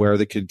obvious where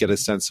they could get a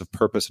sense of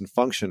purpose and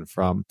function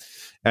from.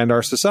 And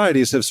our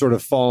societies have sort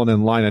of fallen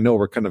in line. I know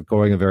we're kind of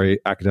going a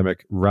very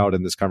academic route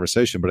in this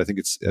conversation, but I think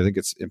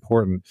it's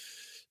important.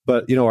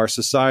 But, our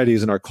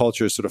societies and our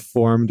cultures sort of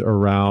formed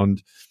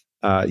around,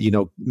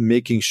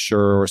 making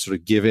sure or sort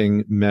of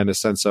giving men a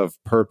sense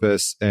of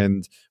purpose,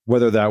 and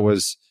whether that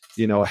was,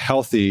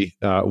 healthy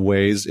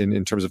ways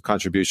in terms of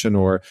contribution,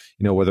 or,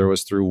 whether it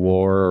was through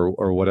war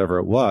or whatever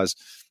it was.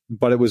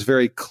 But it was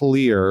very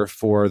clear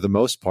for the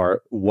most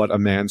part what a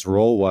man's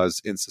role was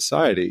in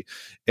society.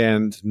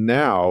 And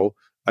now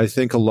I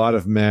think a lot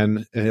of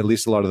men, and at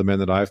least a lot of the men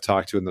that I've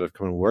talked to and that have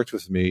come and worked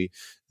with me,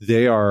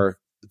 they are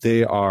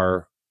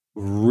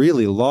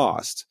really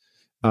lost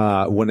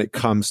when it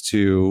comes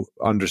to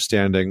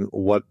understanding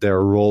what their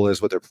role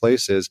is, what their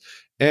place is.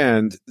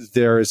 And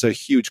there is a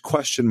huge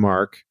question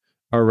mark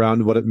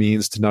around what it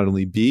means to not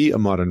only be a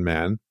modern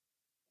man,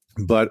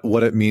 but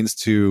what it means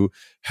to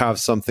have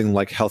something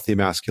like healthy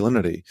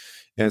masculinity.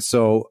 And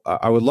so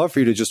I would love for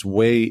you to just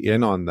weigh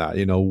in on that.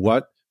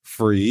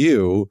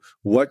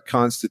 What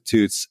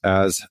constitutes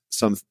as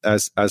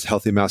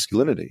healthy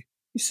masculinity?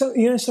 So,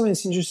 something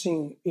that's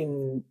interesting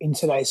in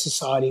today's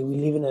society, we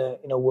live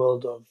in a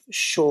world of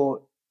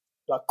short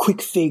like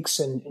quick fix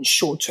and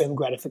short-term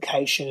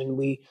gratification. And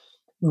we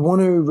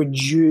want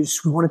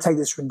to take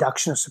this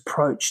reductionist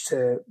approach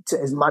to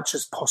as much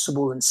as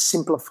possible and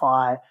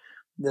simplify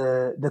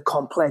the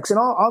complex. And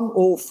I'm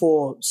all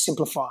for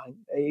simplifying.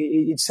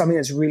 It's something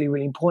that's really,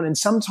 really important. And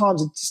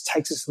sometimes it just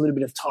takes us a little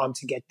bit of time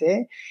to get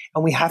there,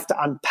 and we have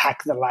to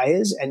unpack the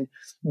layers and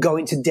go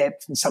into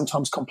depth and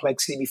sometimes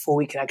complexity before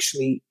we can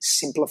actually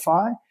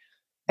simplify.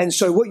 And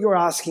so what you're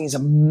asking is a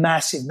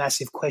massive,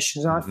 massive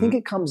question. And I think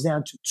it comes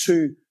down to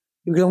two,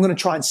 because I'm going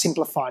to try and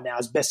simplify now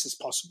as best as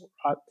possible,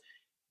 right?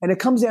 And it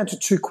comes down to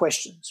two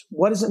questions.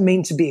 What does it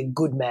mean to be a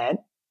good man?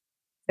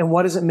 And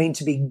what does it mean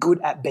to be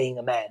good at being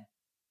a man?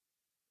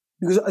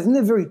 Because I think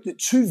they're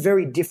two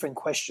very different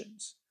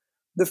questions.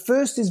 The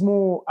first is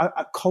more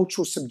a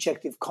cultural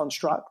subjective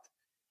construct.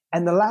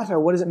 And the latter,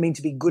 what does it mean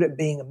to be good at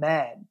being a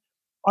man?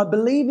 I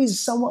believe is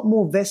somewhat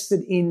more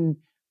vested in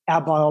our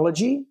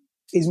biology,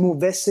 is more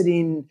vested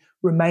in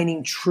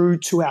remaining true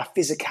to our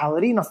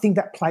physicality. And I think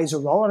that plays a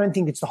role. I don't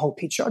think it's the whole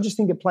picture. I just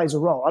think it plays a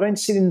role. I don't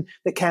sit in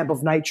the camp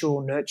of nature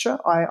or nurture.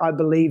 I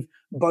believe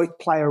both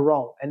play a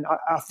role. And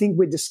I think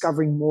we're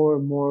discovering more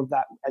and more of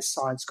that as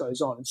science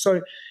goes on. And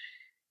so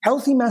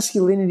healthy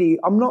masculinity,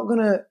 I'm not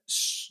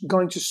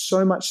going to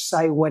so much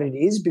say what it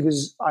is,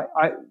 because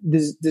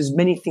there's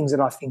many things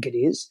that I think it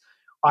is.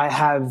 I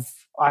have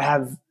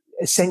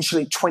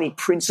essentially 20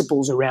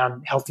 principles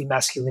around healthy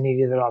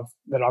masculinity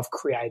that I've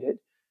created.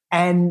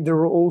 And there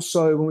are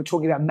also, when we're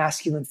talking about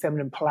masculine,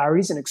 feminine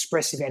polarities and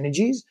expressive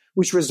energies,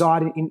 which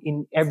reside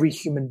in every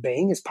human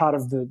being as part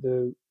of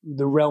the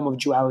realm of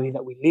duality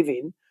that we live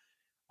in,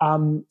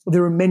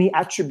 there are many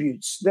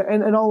attributes,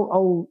 and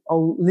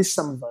I'll list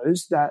some of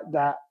those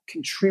that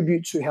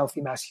contribute to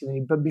healthy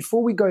masculinity. But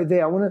before we go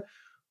there, I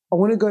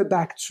want to go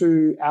back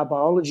to our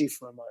biology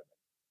for a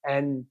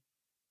moment,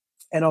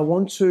 and I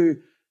want to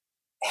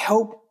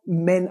help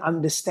men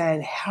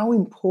understand how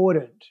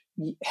important,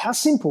 how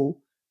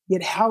simple,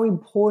 yet how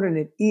important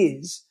it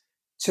is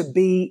to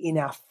be in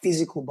our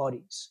physical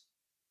bodies.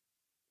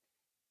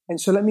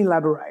 And so let me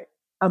elaborate.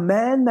 A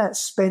man that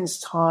spends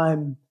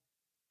time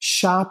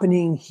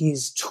sharpening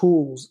his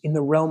tools in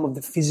the realm of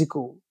the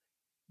physical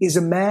is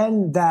a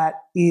man that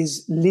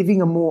is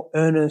living a more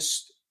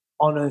earnest,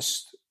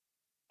 honest,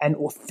 and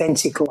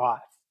authentic life.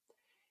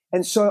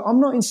 And so I'm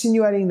not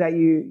insinuating that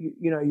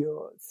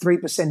you're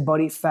 3%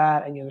 body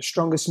fat and you're the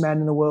strongest man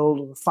in the world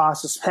or the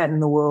fastest man in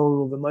the world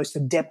or the most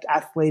adept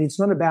athlete. It's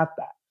not about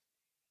that.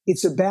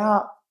 It's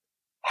about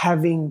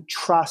having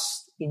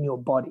trust in your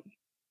body.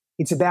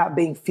 It's about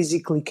being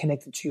physically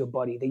connected to your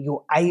body, that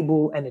you're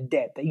able and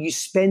adept, that you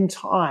spend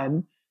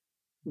time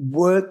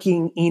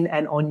working in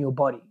and on your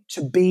body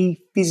to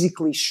be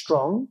physically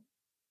strong.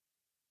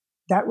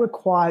 That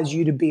requires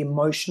you to be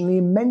emotionally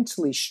and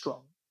mentally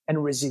strong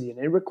and resilient.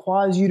 It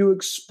requires you to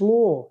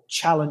explore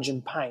challenge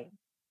and pain.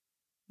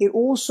 It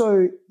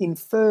also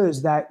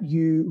infers that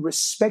you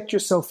respect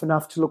yourself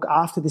enough to look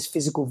after this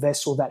physical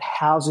vessel that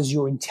houses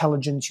your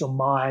intelligence, your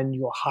mind,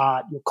 your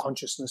heart, your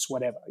consciousness,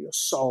 whatever, your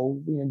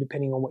soul,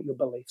 depending on what your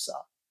beliefs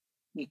are.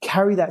 You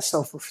carry that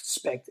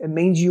self-respect. It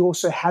means you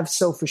also have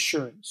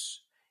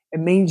self-assurance.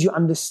 It means you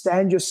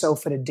understand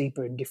yourself at a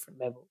deeper and different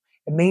level.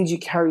 It means you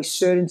carry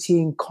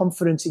certainty and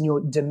confidence in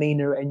your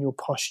demeanor and your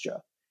posture.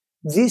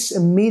 This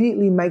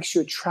immediately makes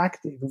you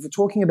attractive. If we're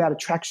talking about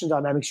attraction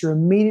dynamics, you're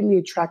immediately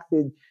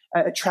attractive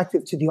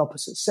to the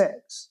opposite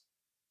sex,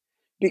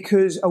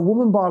 because a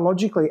woman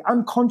biologically,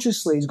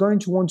 unconsciously, is going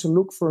to want to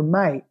look for a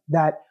mate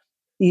that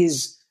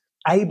is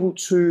able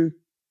to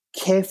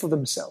care for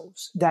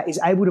themselves, that is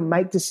able to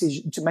make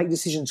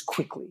decisions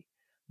quickly,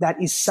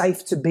 that is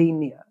safe to be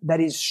near,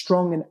 that is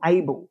strong and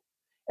able.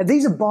 And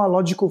these are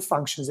biological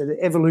functions, they're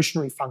the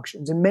evolutionary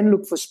functions, and men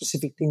look for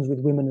specific things with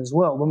women as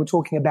well. When we're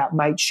talking about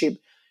mateship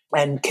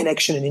and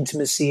connection and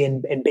intimacy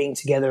and being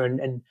together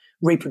and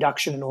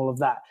reproduction and all of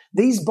that,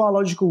 these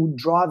biological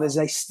drivers,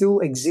 they still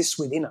exist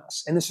within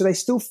us. And so they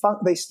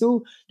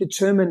still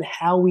determine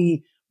how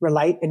we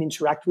relate and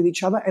interact with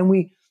each other.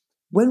 And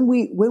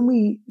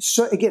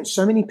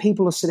so many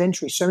people are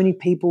sedentary. So many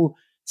people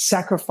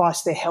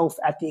sacrifice their health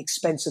at the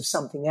expense of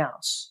something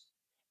else.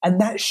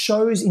 And that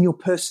shows in your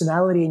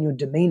personality and your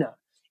demeanor.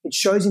 It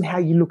shows in how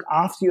you look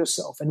after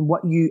yourself and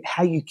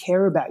how you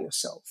care about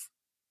yourself.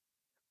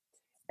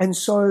 And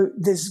so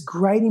there's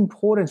great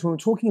importance when we're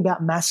talking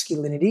about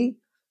masculinity.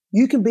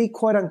 You can be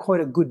quote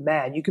unquote a good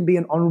man. You can be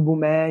an honorable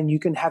man. You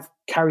can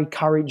carry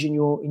courage in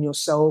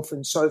yourself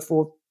and so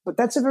forth. But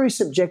that's a very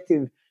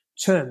subjective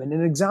term. And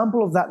an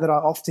example of that I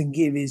often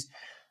give is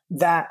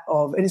that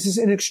of, and this is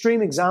an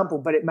extreme example,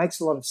 but it makes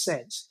a lot of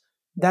sense,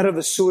 that of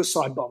a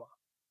suicide bomber.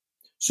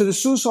 So the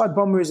suicide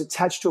bomber is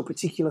attached to a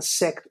particular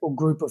sect or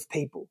group of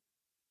people.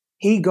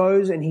 He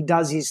goes and he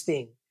does his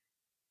thing.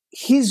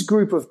 His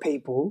group of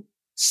people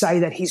say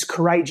that he's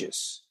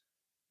courageous,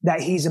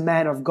 that he's a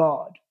man of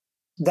God,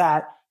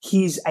 that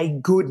he's a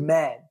good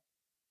man,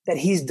 that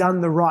he's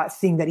done the right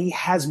thing, that he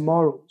has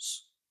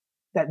morals,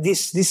 that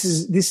this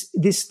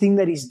thing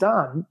that he's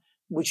done,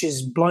 which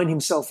has blown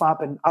himself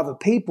up and other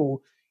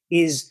people,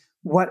 is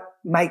what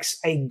makes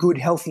a good,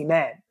 healthy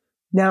man.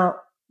 Now,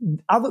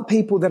 other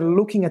people that are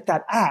looking at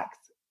that act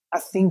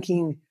are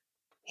thinking,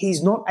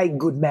 he's not a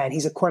good man.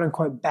 He's a quote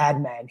unquote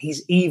bad man.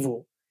 He's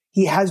evil.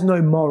 He has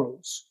no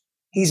morals.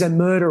 He's a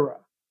murderer.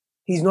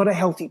 He's not a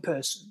healthy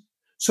person.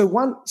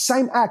 So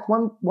same act,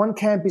 one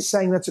camp is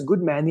saying that's a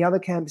good man. The other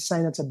camp is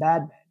saying that's a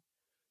bad man.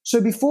 So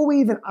before we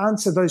even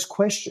answer those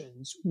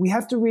questions, we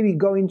have to really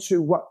go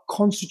into what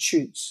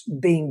constitutes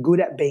being good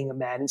at being a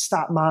man and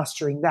start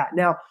mastering that.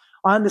 Now,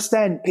 I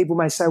understand people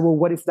may say, well,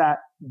 what if that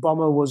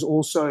bomber was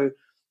also,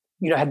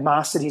 had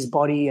mastered his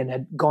body and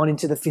had gone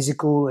into the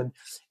physical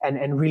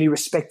and really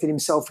respected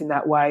himself in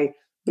that way?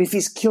 But if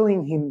he's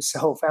killing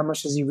himself, how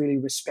much does he really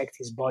respect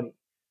his body?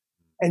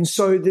 And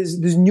so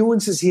there's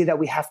nuances here that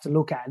we have to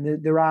look at,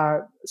 and there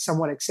are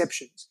somewhat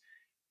exceptions.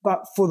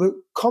 But for the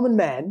common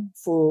man,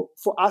 for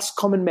us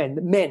common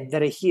men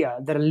that are here,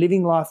 that are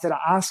living life, that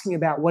are asking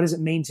about what does it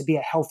mean to be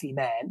a healthy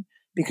man,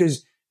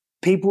 because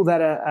people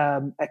that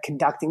are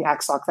conducting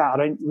acts like that, I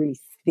don't really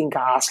think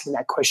are asking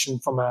that question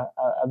from a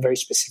very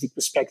specific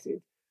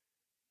perspective,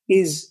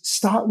 is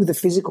start with the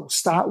physical.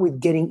 Start with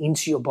getting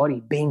into your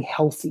body, being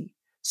healthy.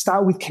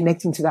 Start with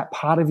connecting to that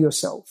part of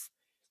yourself.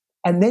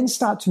 And then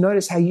start to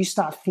notice how you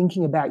start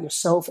thinking about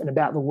yourself and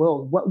about the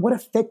world. What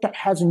effect that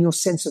has on your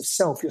sense of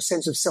self, your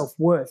sense of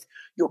self-worth,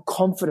 your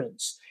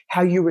confidence,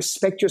 how you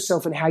respect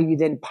yourself and how you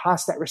then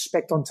pass that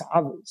respect on to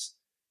others.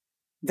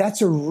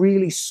 That's a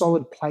really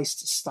solid place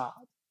to start.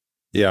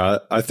 Yeah,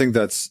 I think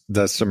that's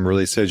some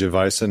really sage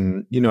advice.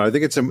 And, I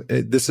think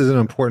this is an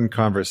important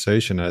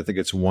conversation. I think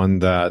it's one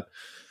that,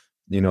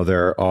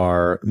 there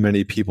are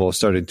many people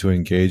starting to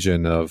engage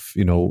in of,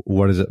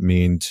 what does it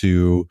mean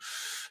to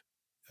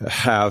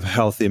have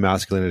healthy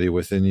masculinity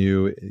within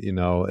you,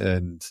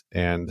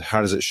 and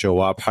how does it show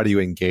up? How do you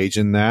engage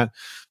in that?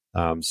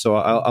 So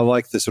I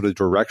like the sort of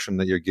direction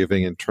that you're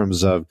giving in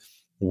terms of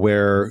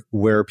where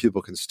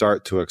people can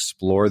start to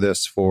explore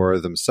this for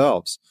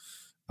themselves.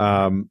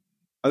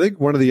 I think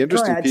one of the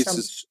interesting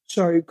pieces.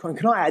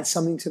 Can I add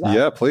something to that?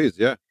 Yeah, please.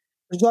 Yeah.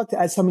 I'd like to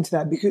add something to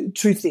that because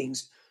two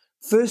things.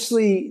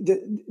 Firstly, the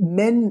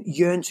men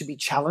yearn to be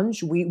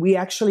challenged. We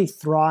actually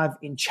thrive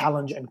in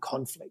challenge and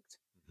conflict.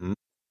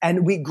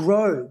 And we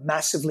grow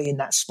massively in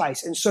that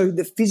space. And so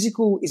the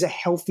physical is a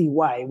healthy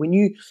way. When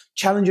you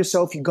challenge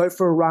yourself, you go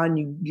for a run,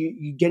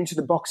 you get into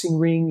the boxing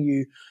ring,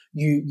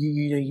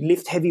 you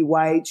lift heavy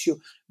weights,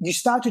 you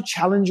start to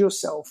challenge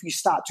yourself, you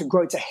start to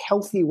grow. It's a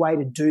healthy way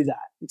to do that.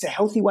 It's a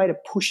healthy way to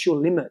push your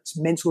limits,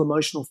 mental,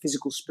 emotional,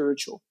 physical,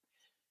 spiritual.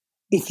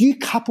 If you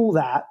couple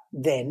that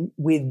then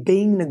with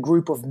being in a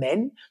group of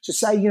men, so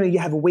say, you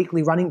have a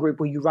weekly running group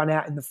where you run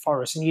out in the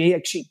forest and you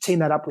actually team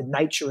that up with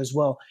nature as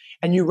well.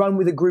 And you run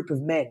with a group of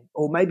men,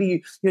 or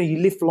maybe you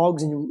lift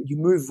logs and you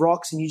move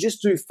rocks and you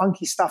just do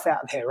funky stuff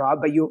out there, right?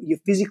 But you're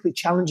physically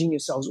challenging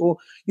yourselves, or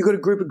you've got a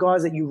group of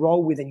guys that you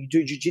roll with and you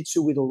do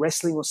jiu-jitsu with or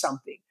wrestling or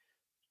something.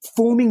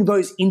 Forming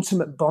those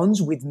intimate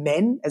bonds with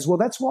men as well.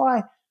 That's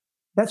why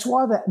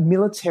the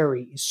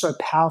military is so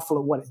powerful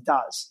at what it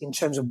does in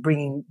terms of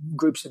bringing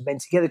groups of men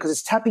together, because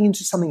it's tapping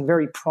into something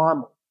very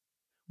primal.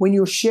 When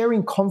you're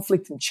sharing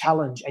conflict and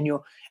challenge and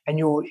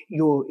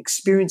you're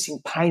experiencing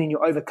pain and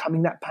you're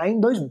overcoming that pain,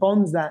 those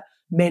bonds that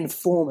men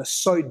form are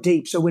so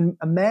deep. So when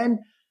a man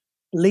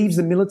leaves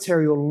the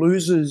military or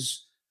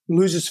loses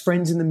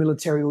friends in the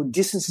military or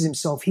distances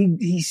himself,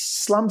 he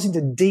slumps into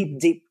deep,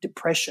 deep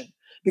depression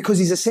because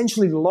he's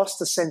essentially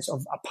lost a sense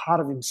of a part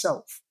of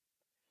himself.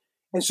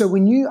 And so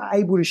when you are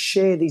able to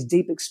share these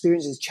deep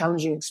experiences,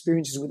 challenging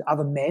experiences with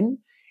other men,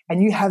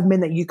 and you have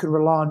men that you can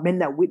rely on, men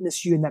that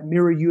witness you and that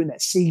mirror you and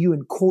that see you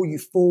and call you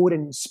forward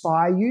and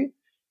inspire you,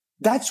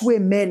 that's where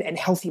men and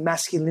healthy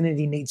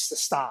masculinity needs to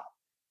start.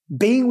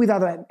 Being with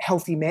other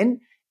healthy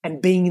men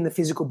and being in the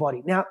physical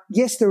body. Now,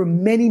 yes, there are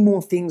many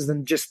more things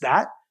than just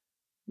that,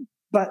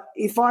 but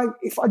if I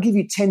give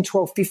you 10,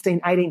 12,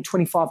 15, 18,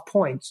 25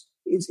 points,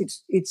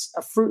 it's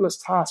a fruitless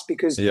task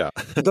because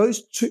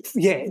those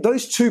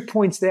two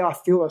points there I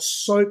feel are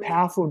so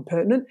powerful and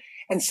pertinent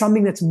and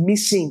something that's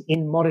missing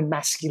in modern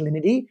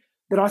masculinity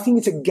that I think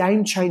it's a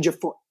game changer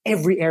for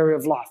every area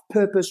of life: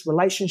 purpose,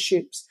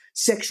 relationships,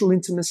 sexual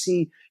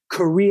intimacy,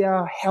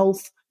 career,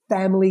 health,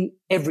 family,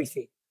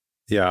 everything.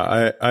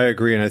 Yeah, I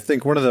agree. And I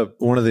think one of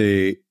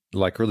the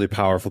like really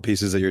powerful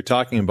pieces that you're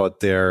talking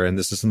about there, and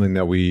this is something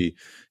that we,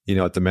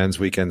 at the men's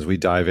weekends we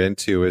dive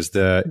into,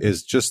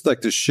 is just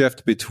like the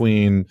shift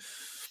between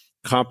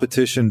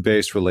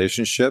competition-based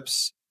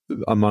relationships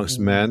amongst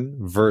men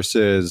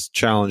versus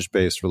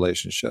challenge-based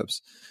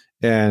relationships.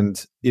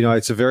 And,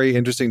 it's a very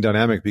interesting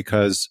dynamic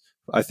because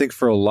I think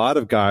for a lot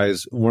of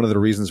guys, one of the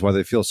reasons why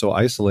they feel so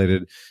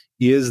isolated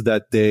is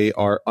that they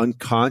are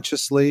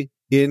unconsciously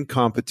in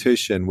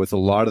competition with a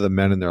lot of the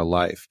men in their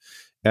life.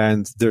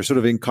 And they're sort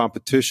of in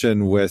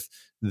competition with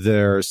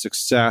their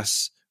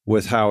success,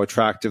 with how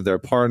attractive their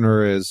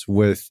partner is,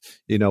 with,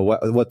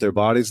 what their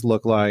bodies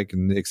look like,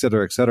 and et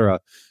cetera, et cetera.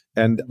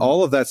 And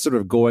all of that's sort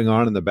of going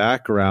on in the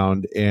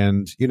background.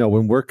 And,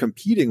 when we're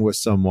competing with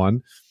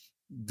someone,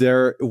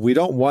 we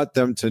don't want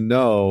them to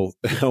know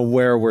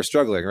where we're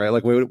struggling, right?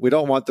 Like we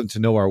don't want them to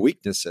know our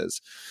weaknesses.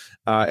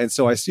 And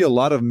so I see a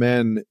lot of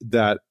men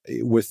that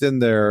within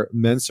their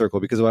men's circle,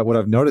 because what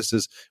I've noticed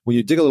is when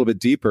you dig a little bit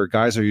deeper,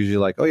 guys are usually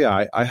like, oh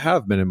yeah, I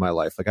have been in my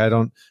life. Like, I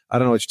don't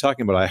know what you're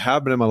talking about. I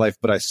have been in my life,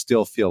 but I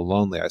still feel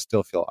lonely. I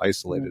still feel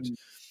isolated.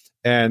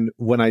 And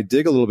when I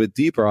dig a little bit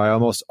deeper, I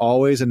almost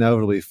always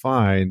inevitably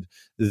find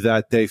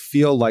that they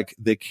feel like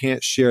they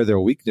can't share their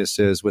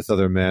weaknesses with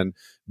other men,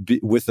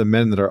 with the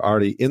men that are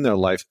already in their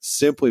life,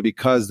 simply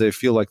because they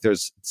feel like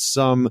there's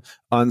some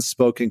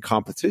unspoken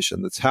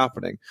competition that's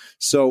happening.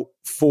 So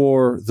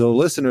for the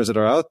listeners that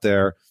are out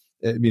there,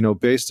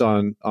 based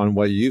on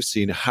what you've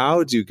seen,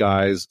 how do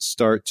men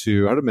start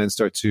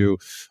to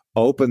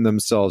open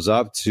themselves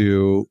up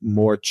to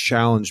more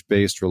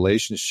challenge-based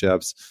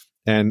relationships?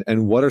 And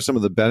what are some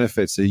of the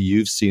benefits that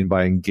you've seen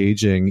by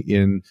engaging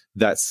in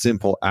that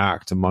simple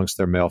act amongst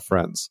their male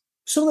friends?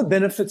 Some of the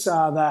benefits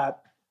are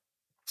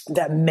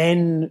that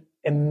men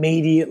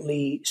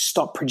immediately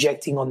stop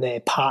projecting on their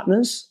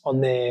partners,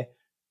 in their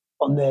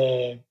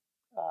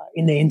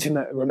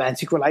intimate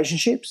romantic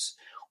relationships,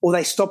 or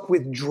they stop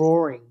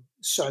withdrawing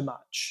so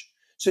much.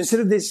 So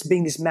instead of this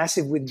being this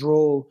massive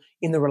withdrawal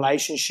in the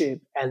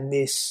relationship and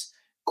this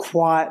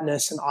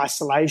quietness and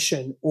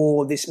isolation,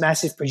 or this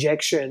massive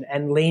projection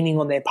and leaning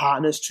on their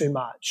partners too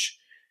much,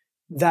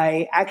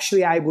 they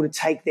actually are able to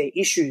take their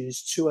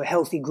issues to a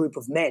healthy group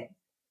of men.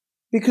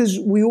 Because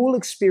we all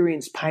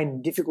experience pain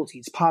and difficulty.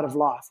 It's part of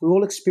life. We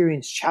all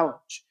experience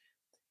challenge.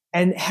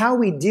 And how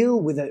we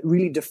deal with it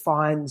really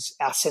defines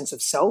our sense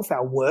of self,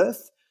 our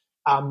worth,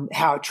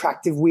 how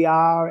attractive we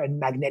are and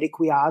magnetic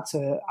we are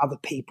to other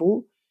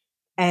people,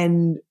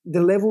 and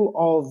the level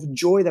of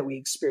joy that we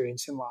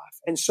experience in life.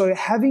 And so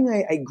having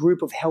a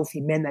group of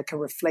healthy men that can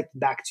reflect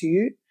back to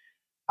you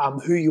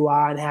who you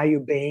are and how you're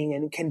being,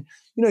 and can,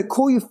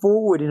 call you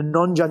forward in a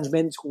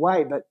non-judgmental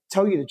way, but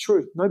tell you the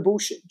truth. No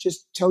bullshit.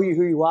 Just tell you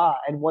who you are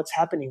and what's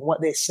happening,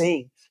 what they're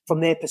seeing from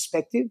their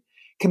perspective,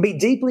 can be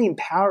deeply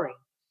empowering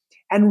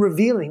and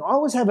revealing. I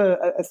always have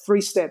a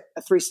three-step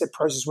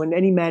process when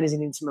any man is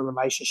in an intimate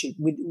relationship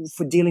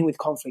for dealing with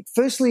conflict.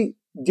 Firstly,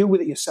 deal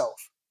with it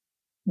yourself.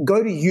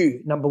 Go to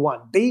you, number one.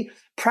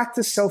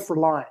 Practice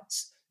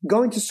self-reliance.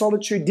 Go into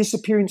solitude,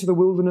 disappear into the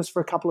wilderness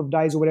for a couple of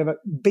days or whatever.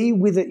 Be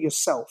with it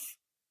yourself.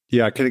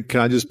 Yeah, can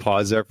I just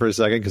pause there for a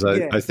second? Because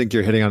I think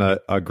you're hitting on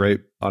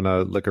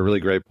a really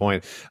great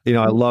point.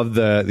 I love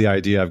the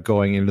idea of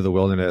going into the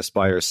wilderness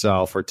by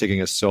yourself or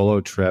taking a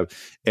solo trip.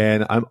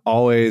 And I'm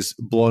always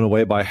blown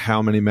away by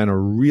how many men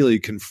are really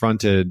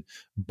confronted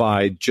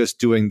by just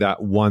doing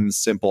that one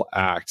simple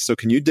act. So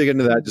can you dig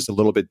into that just a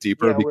little bit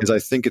deeper? Because I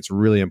think it's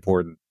really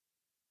important.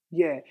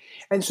 Yeah.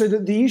 And so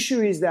the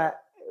issue is that,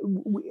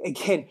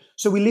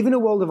 so we live in a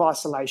world of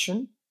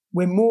isolation.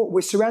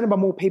 We're surrounded by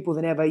more people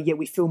than ever, yet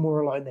we feel more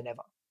alone than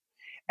ever.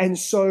 And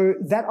so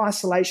that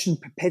isolation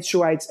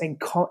perpetuates and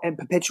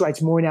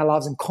perpetuates more in our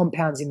lives and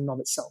compounds in and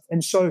of itself.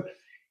 And so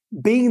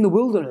being in the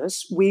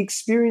wilderness, we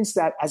experience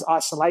that as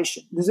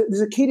isolation.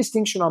 There's a key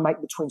distinction I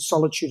make between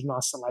solitude and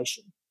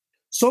isolation.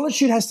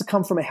 Solitude has to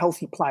come from a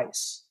healthy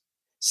place.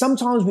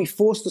 Sometimes we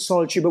force the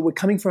solitude, but we're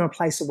coming from a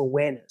place of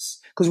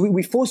awareness, because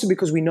we force it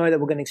because we know that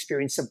we're going to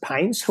experience some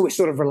pain. So we're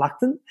sort of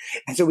reluctant.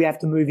 And so we have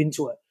to move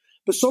into it.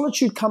 But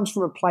solitude comes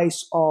from a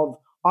place of,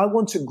 I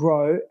want to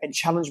grow and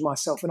challenge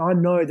myself. And I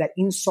know that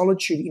in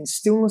solitude, in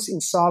stillness, in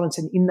silence,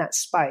 and in that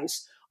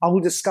space, I will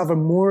discover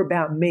more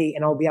about me,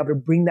 and I'll be able to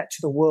bring that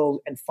to the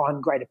world and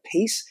find greater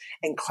peace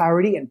and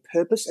clarity and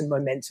purpose and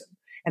momentum.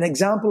 An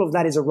example of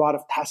that is a rite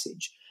of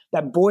passage.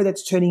 That boy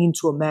that's turning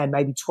into a man,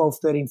 maybe 12,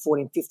 13,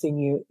 14,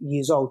 15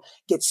 years old,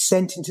 gets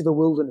sent into the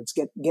wilderness,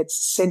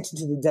 gets sent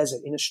into the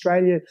desert. In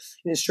Australia,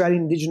 in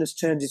Australian Indigenous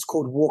terms, it's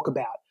called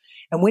walkabout.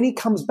 And when he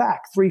comes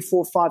back 3,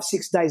 4, 5,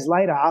 6 days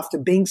later, after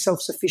being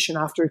self-sufficient,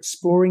 after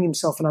exploring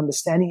himself and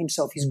understanding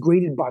himself, he's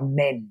greeted by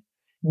men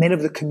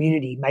of the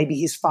community, maybe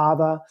his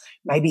father,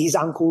 maybe his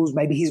uncles,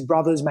 maybe his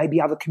brothers,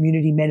 maybe other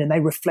community men, and they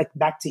reflect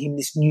back to him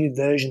this new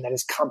version that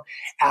has come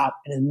out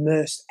and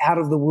immersed out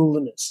of the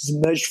wilderness, has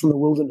emerged from the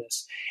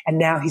wilderness, and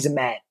now he's a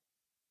man.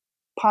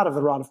 Part of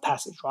the rite of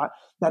passage, right?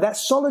 Now that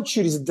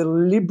solitude is a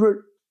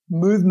deliberate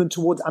movement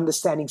towards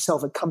understanding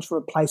self. It comes from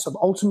a place of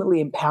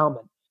ultimately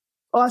empowerment.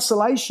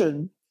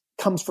 Isolation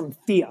comes from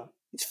fear.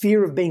 It's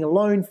fear of being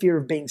alone, fear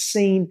of being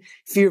seen,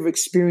 fear of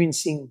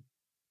experiencing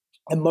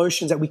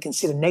emotions that we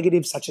consider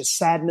negative, such as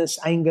sadness,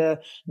 anger,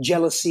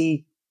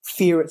 jealousy,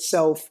 fear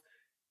itself.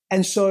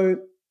 And so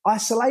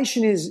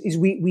isolation is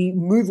we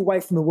move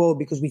away from the world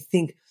because we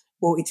think,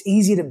 well, it's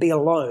easier to be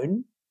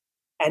alone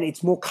and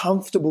it's more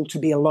comfortable to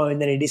be alone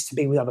than it is to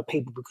be with other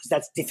people, because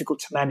that's difficult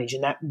to manage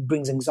and that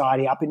brings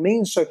anxiety up in me.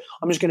 And so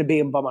I'm just going to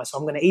be by myself.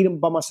 I'm going to eat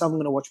by myself. I'm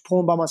going to watch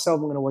porn by myself.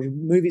 I'm going to watch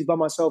movies by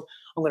myself.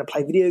 I'm going to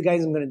play video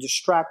games. I'm going to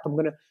distract. I'm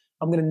going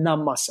to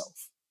numb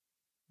myself,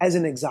 as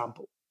an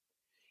example.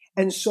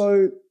 And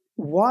so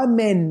why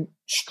men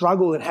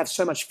struggle and have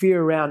so much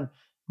fear around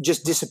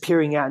just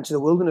disappearing out into the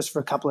wilderness for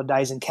a couple of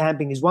days and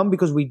camping is, one,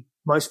 because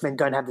most men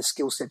don't have the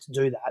skill set to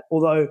do that.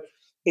 Although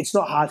it's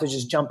not hard to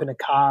just jump in a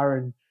car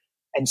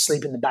and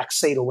sleep in the back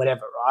seat or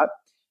whatever, right?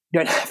 You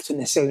don't have to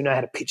necessarily know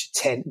how to pitch a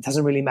tent. It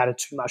doesn't really matter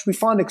too much. We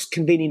find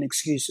convenient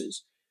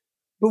excuses.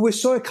 But we're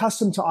so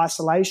accustomed to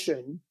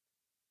isolation.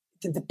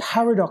 The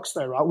paradox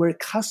though, right? We're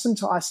accustomed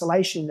to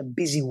isolation in a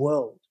busy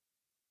world.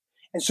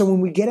 And so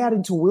when we get out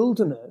into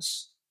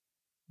wilderness,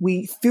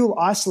 we feel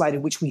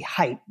isolated, which we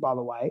hate, by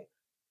the way,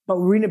 but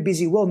we're in a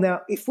busy world.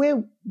 Now, if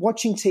we're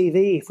watching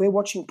TV, if we're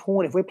watching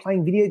porn, if we're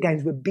playing video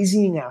games, we're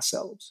busying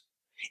ourselves.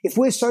 If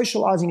we're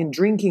socializing and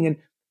drinking, and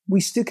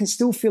we can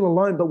still feel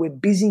alone, but we're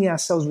busying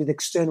ourselves with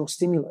external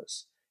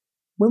stimulus.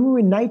 When we're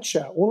in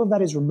nature, all of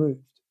that is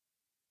removed.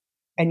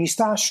 And you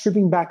start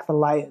stripping back the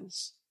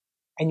layers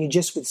and you're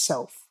just with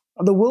self.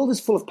 The world is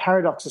full of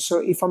paradoxes. So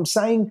if I'm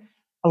saying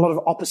a lot of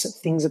opposite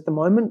things at the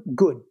moment,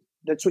 good.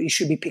 That's what you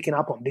should be picking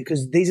up on,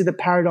 because these are the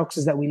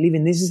paradoxes that we live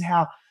in. This is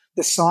how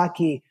the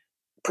psyche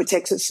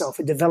protects itself.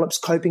 It develops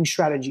coping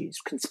strategies,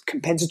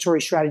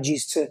 compensatory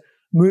strategies to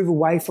move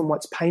away from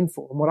what's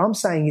painful. And what I'm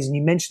saying is, and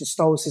you mentioned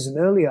Stoicism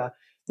earlier,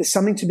 there's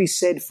something to be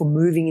said for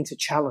moving into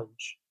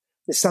challenge.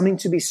 There's something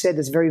to be said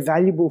that's very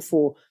valuable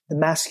for the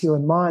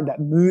masculine mind that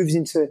moves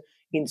into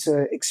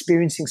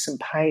experiencing some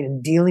pain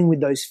and dealing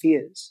with those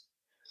fears.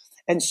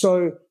 And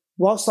so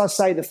whilst I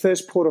say the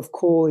first port of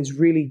call is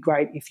really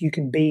great if you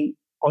can be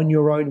on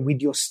your own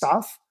with your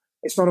stuff,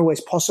 it's not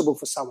always possible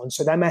for someone.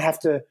 So they may have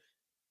to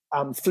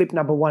flip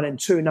number 1 and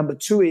 2. Number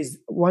 2 is,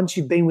 once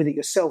you've been with it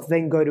yourself,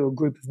 then go to a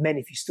group of men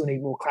if you still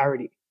need more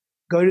clarity.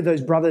 Go to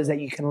those brothers that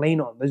you can lean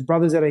on, those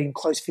brothers that are in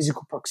close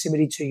physical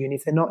proximity to you. And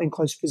if they're not in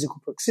close physical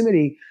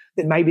proximity,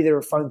 then maybe they're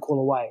a phone call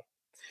away.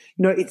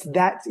 You know, it's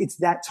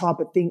that type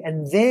of thing.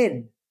 And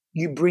then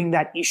you bring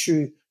that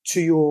issue to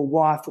your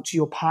wife or to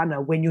your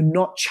partner when you're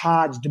not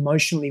charged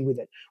emotionally with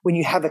it, when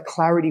you have a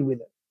clarity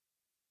with it.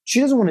 She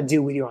doesn't want to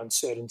deal with your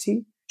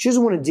uncertainty. She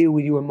doesn't want to deal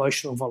with your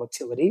emotional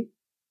volatility.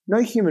 No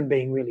human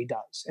being really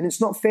does. And it's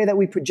not fair that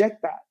we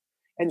project that.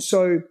 And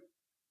so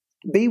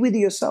be with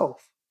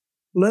yourself.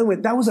 Learn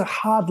with. That was a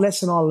hard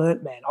lesson I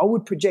learned, man. I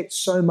would project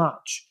so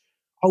much.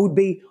 I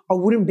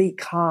wouldn't be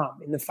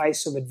calm in the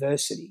face of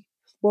adversity.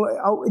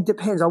 Well, it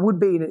depends. I would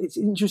be. It's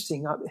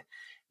interesting.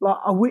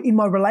 In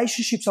my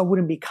relationships, I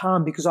wouldn't be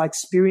calm because I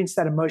experienced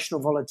that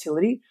emotional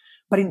volatility.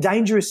 But in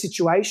dangerous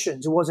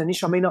situations, it was an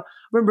issue. I mean, I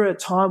remember a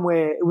time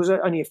where it was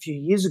only a few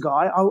years ago,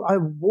 I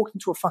walked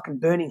into a fucking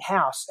burning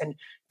house and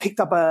picked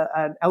up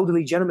an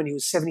elderly gentleman. He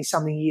was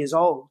 70-something years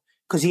old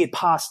because he had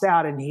passed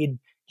out and he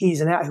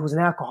was an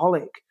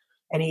alcoholic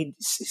and he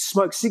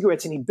smoked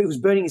cigarettes and he was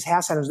burning his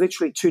house and it was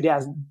literally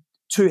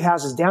two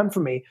houses down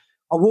from me.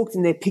 I walked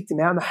in there, picked him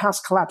out, and the house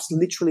collapsed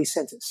literally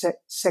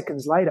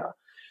seconds later.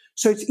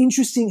 So it's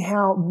interesting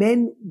how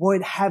men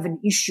won't have an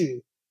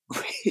issue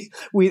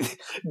with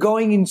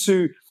going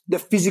into the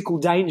physical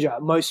danger,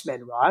 most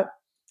men, right?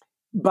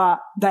 But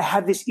they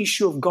have this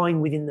issue of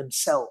going within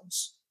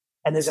themselves.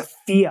 And there's a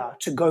fear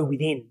to go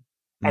within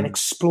and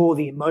explore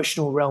the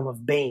emotional realm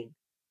of being.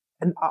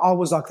 And I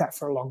was like that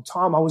for a long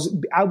time. I was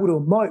able to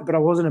emote, but I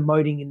wasn't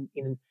emoting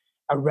in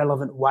a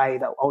relevant way,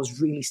 that I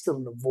was really still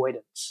in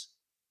avoidance.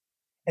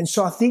 And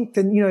so I think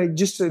that, you know,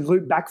 just to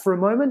loop back for a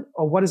moment,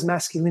 or what does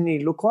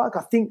masculinity look like?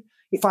 I think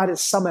if I had to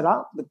sum it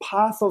up, the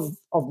path of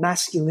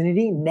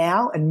masculinity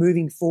now and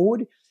moving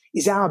forward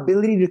is our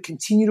ability to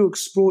continue to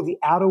explore the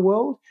outer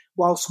world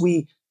whilst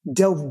we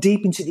delve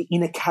deep into the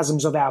inner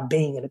chasms of our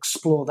being and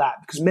explore that,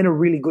 because men are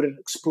really good at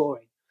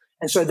exploring.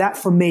 And so that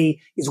for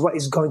me is what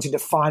is going to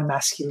define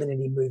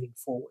masculinity moving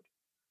forward.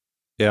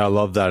 Yeah, I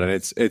love that. And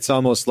it's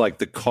almost like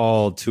the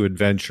call to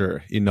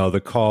adventure, you know,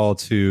 the call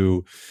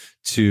to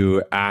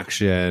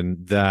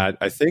action that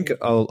I think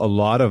a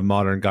lot of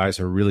modern guys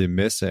are really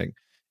missing.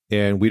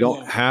 And we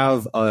don't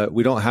have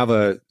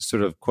a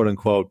sort of quote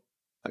unquote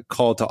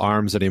call to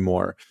arms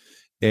anymore.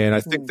 And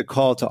I think the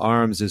call to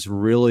arms is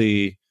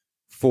really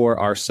for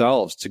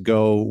ourselves to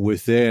go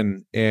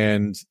within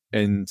and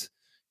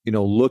you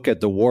know, look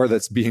at the war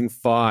that's being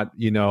fought,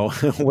 you know,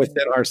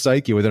 within our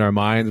psyche, within our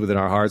minds, within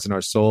our hearts and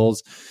our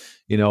souls,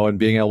 you know, and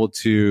being able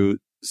to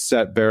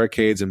set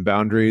barricades and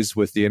boundaries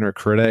with the inner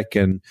critic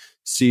and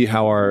see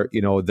how our,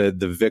 you know, the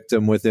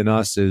victim within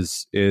us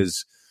is you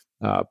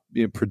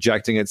know,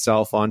 projecting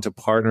itself onto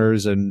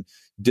partners and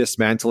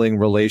dismantling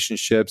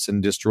relationships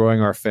and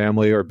destroying our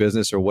family or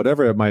business or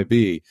whatever it might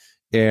be.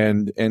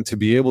 And to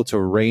be able to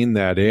rein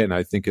that in,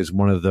 I think is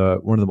one of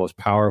the most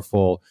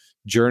powerful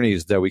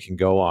journeys that we can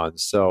go on.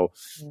 So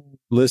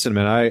listen,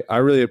 man, I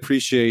really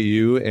appreciate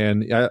you.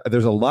 And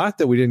there's a lot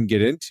that we didn't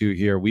get into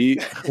here. We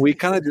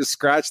kind of just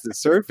scratched the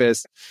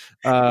surface.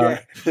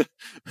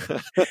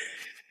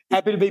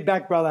 Happy to be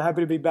back, brother.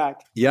 Happy to be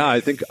back. Yeah, I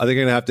think I'm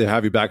going to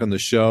have you back on the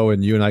show,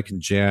 and you and I can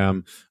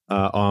jam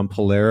on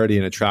polarity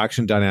and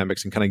attraction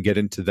dynamics and kind of get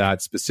into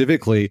that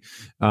specifically.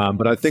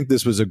 But I think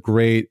this was a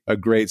great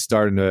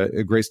start and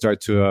a great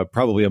start to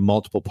probably a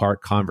multiple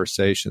part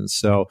conversation.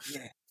 So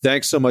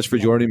thanks so much for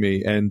joining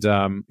me. And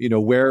you know,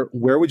 where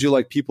would you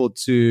like people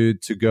to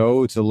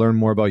go to learn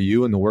more about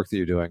you and the work that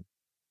you're doing?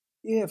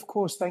 Yeah, of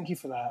course. Thank you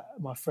for that,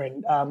 my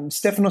friend.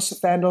 Stefanos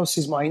Sifandos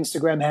is my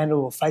Instagram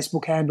handle or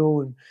Facebook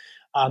handle, and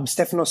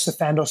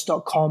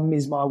StefanosSafandos.com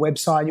is my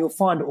website. You'll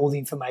find all the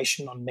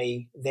information on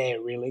me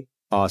there, really.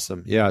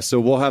 Awesome. Yeah. So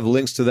we'll have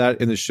links to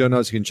that in the show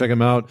notes. You can check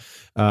them out.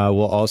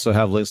 We'll also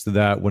have links to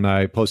that when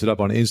I post it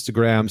up on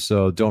Instagram.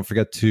 So don't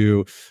forget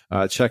to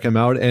check them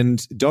out,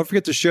 and don't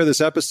forget to share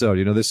this episode.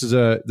 You know, this is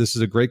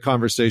a great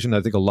conversation. I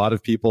think a lot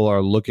of people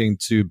are looking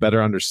to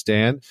better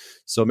understand.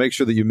 So make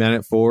sure that you man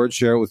it forward,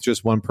 share it with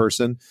just one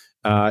person.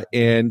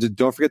 And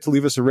don't forget to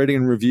leave us a rating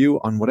and review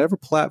on whatever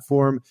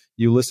platform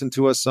you listen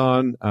to us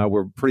on.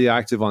 We're pretty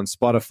active on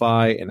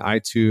Spotify and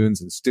iTunes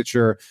and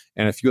Stitcher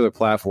and a few other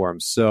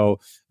platforms. So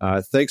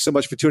thanks so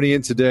much for tuning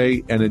in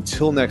today. And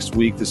until next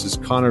week, this is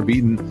Connor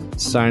Beaton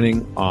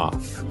signing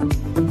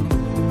off.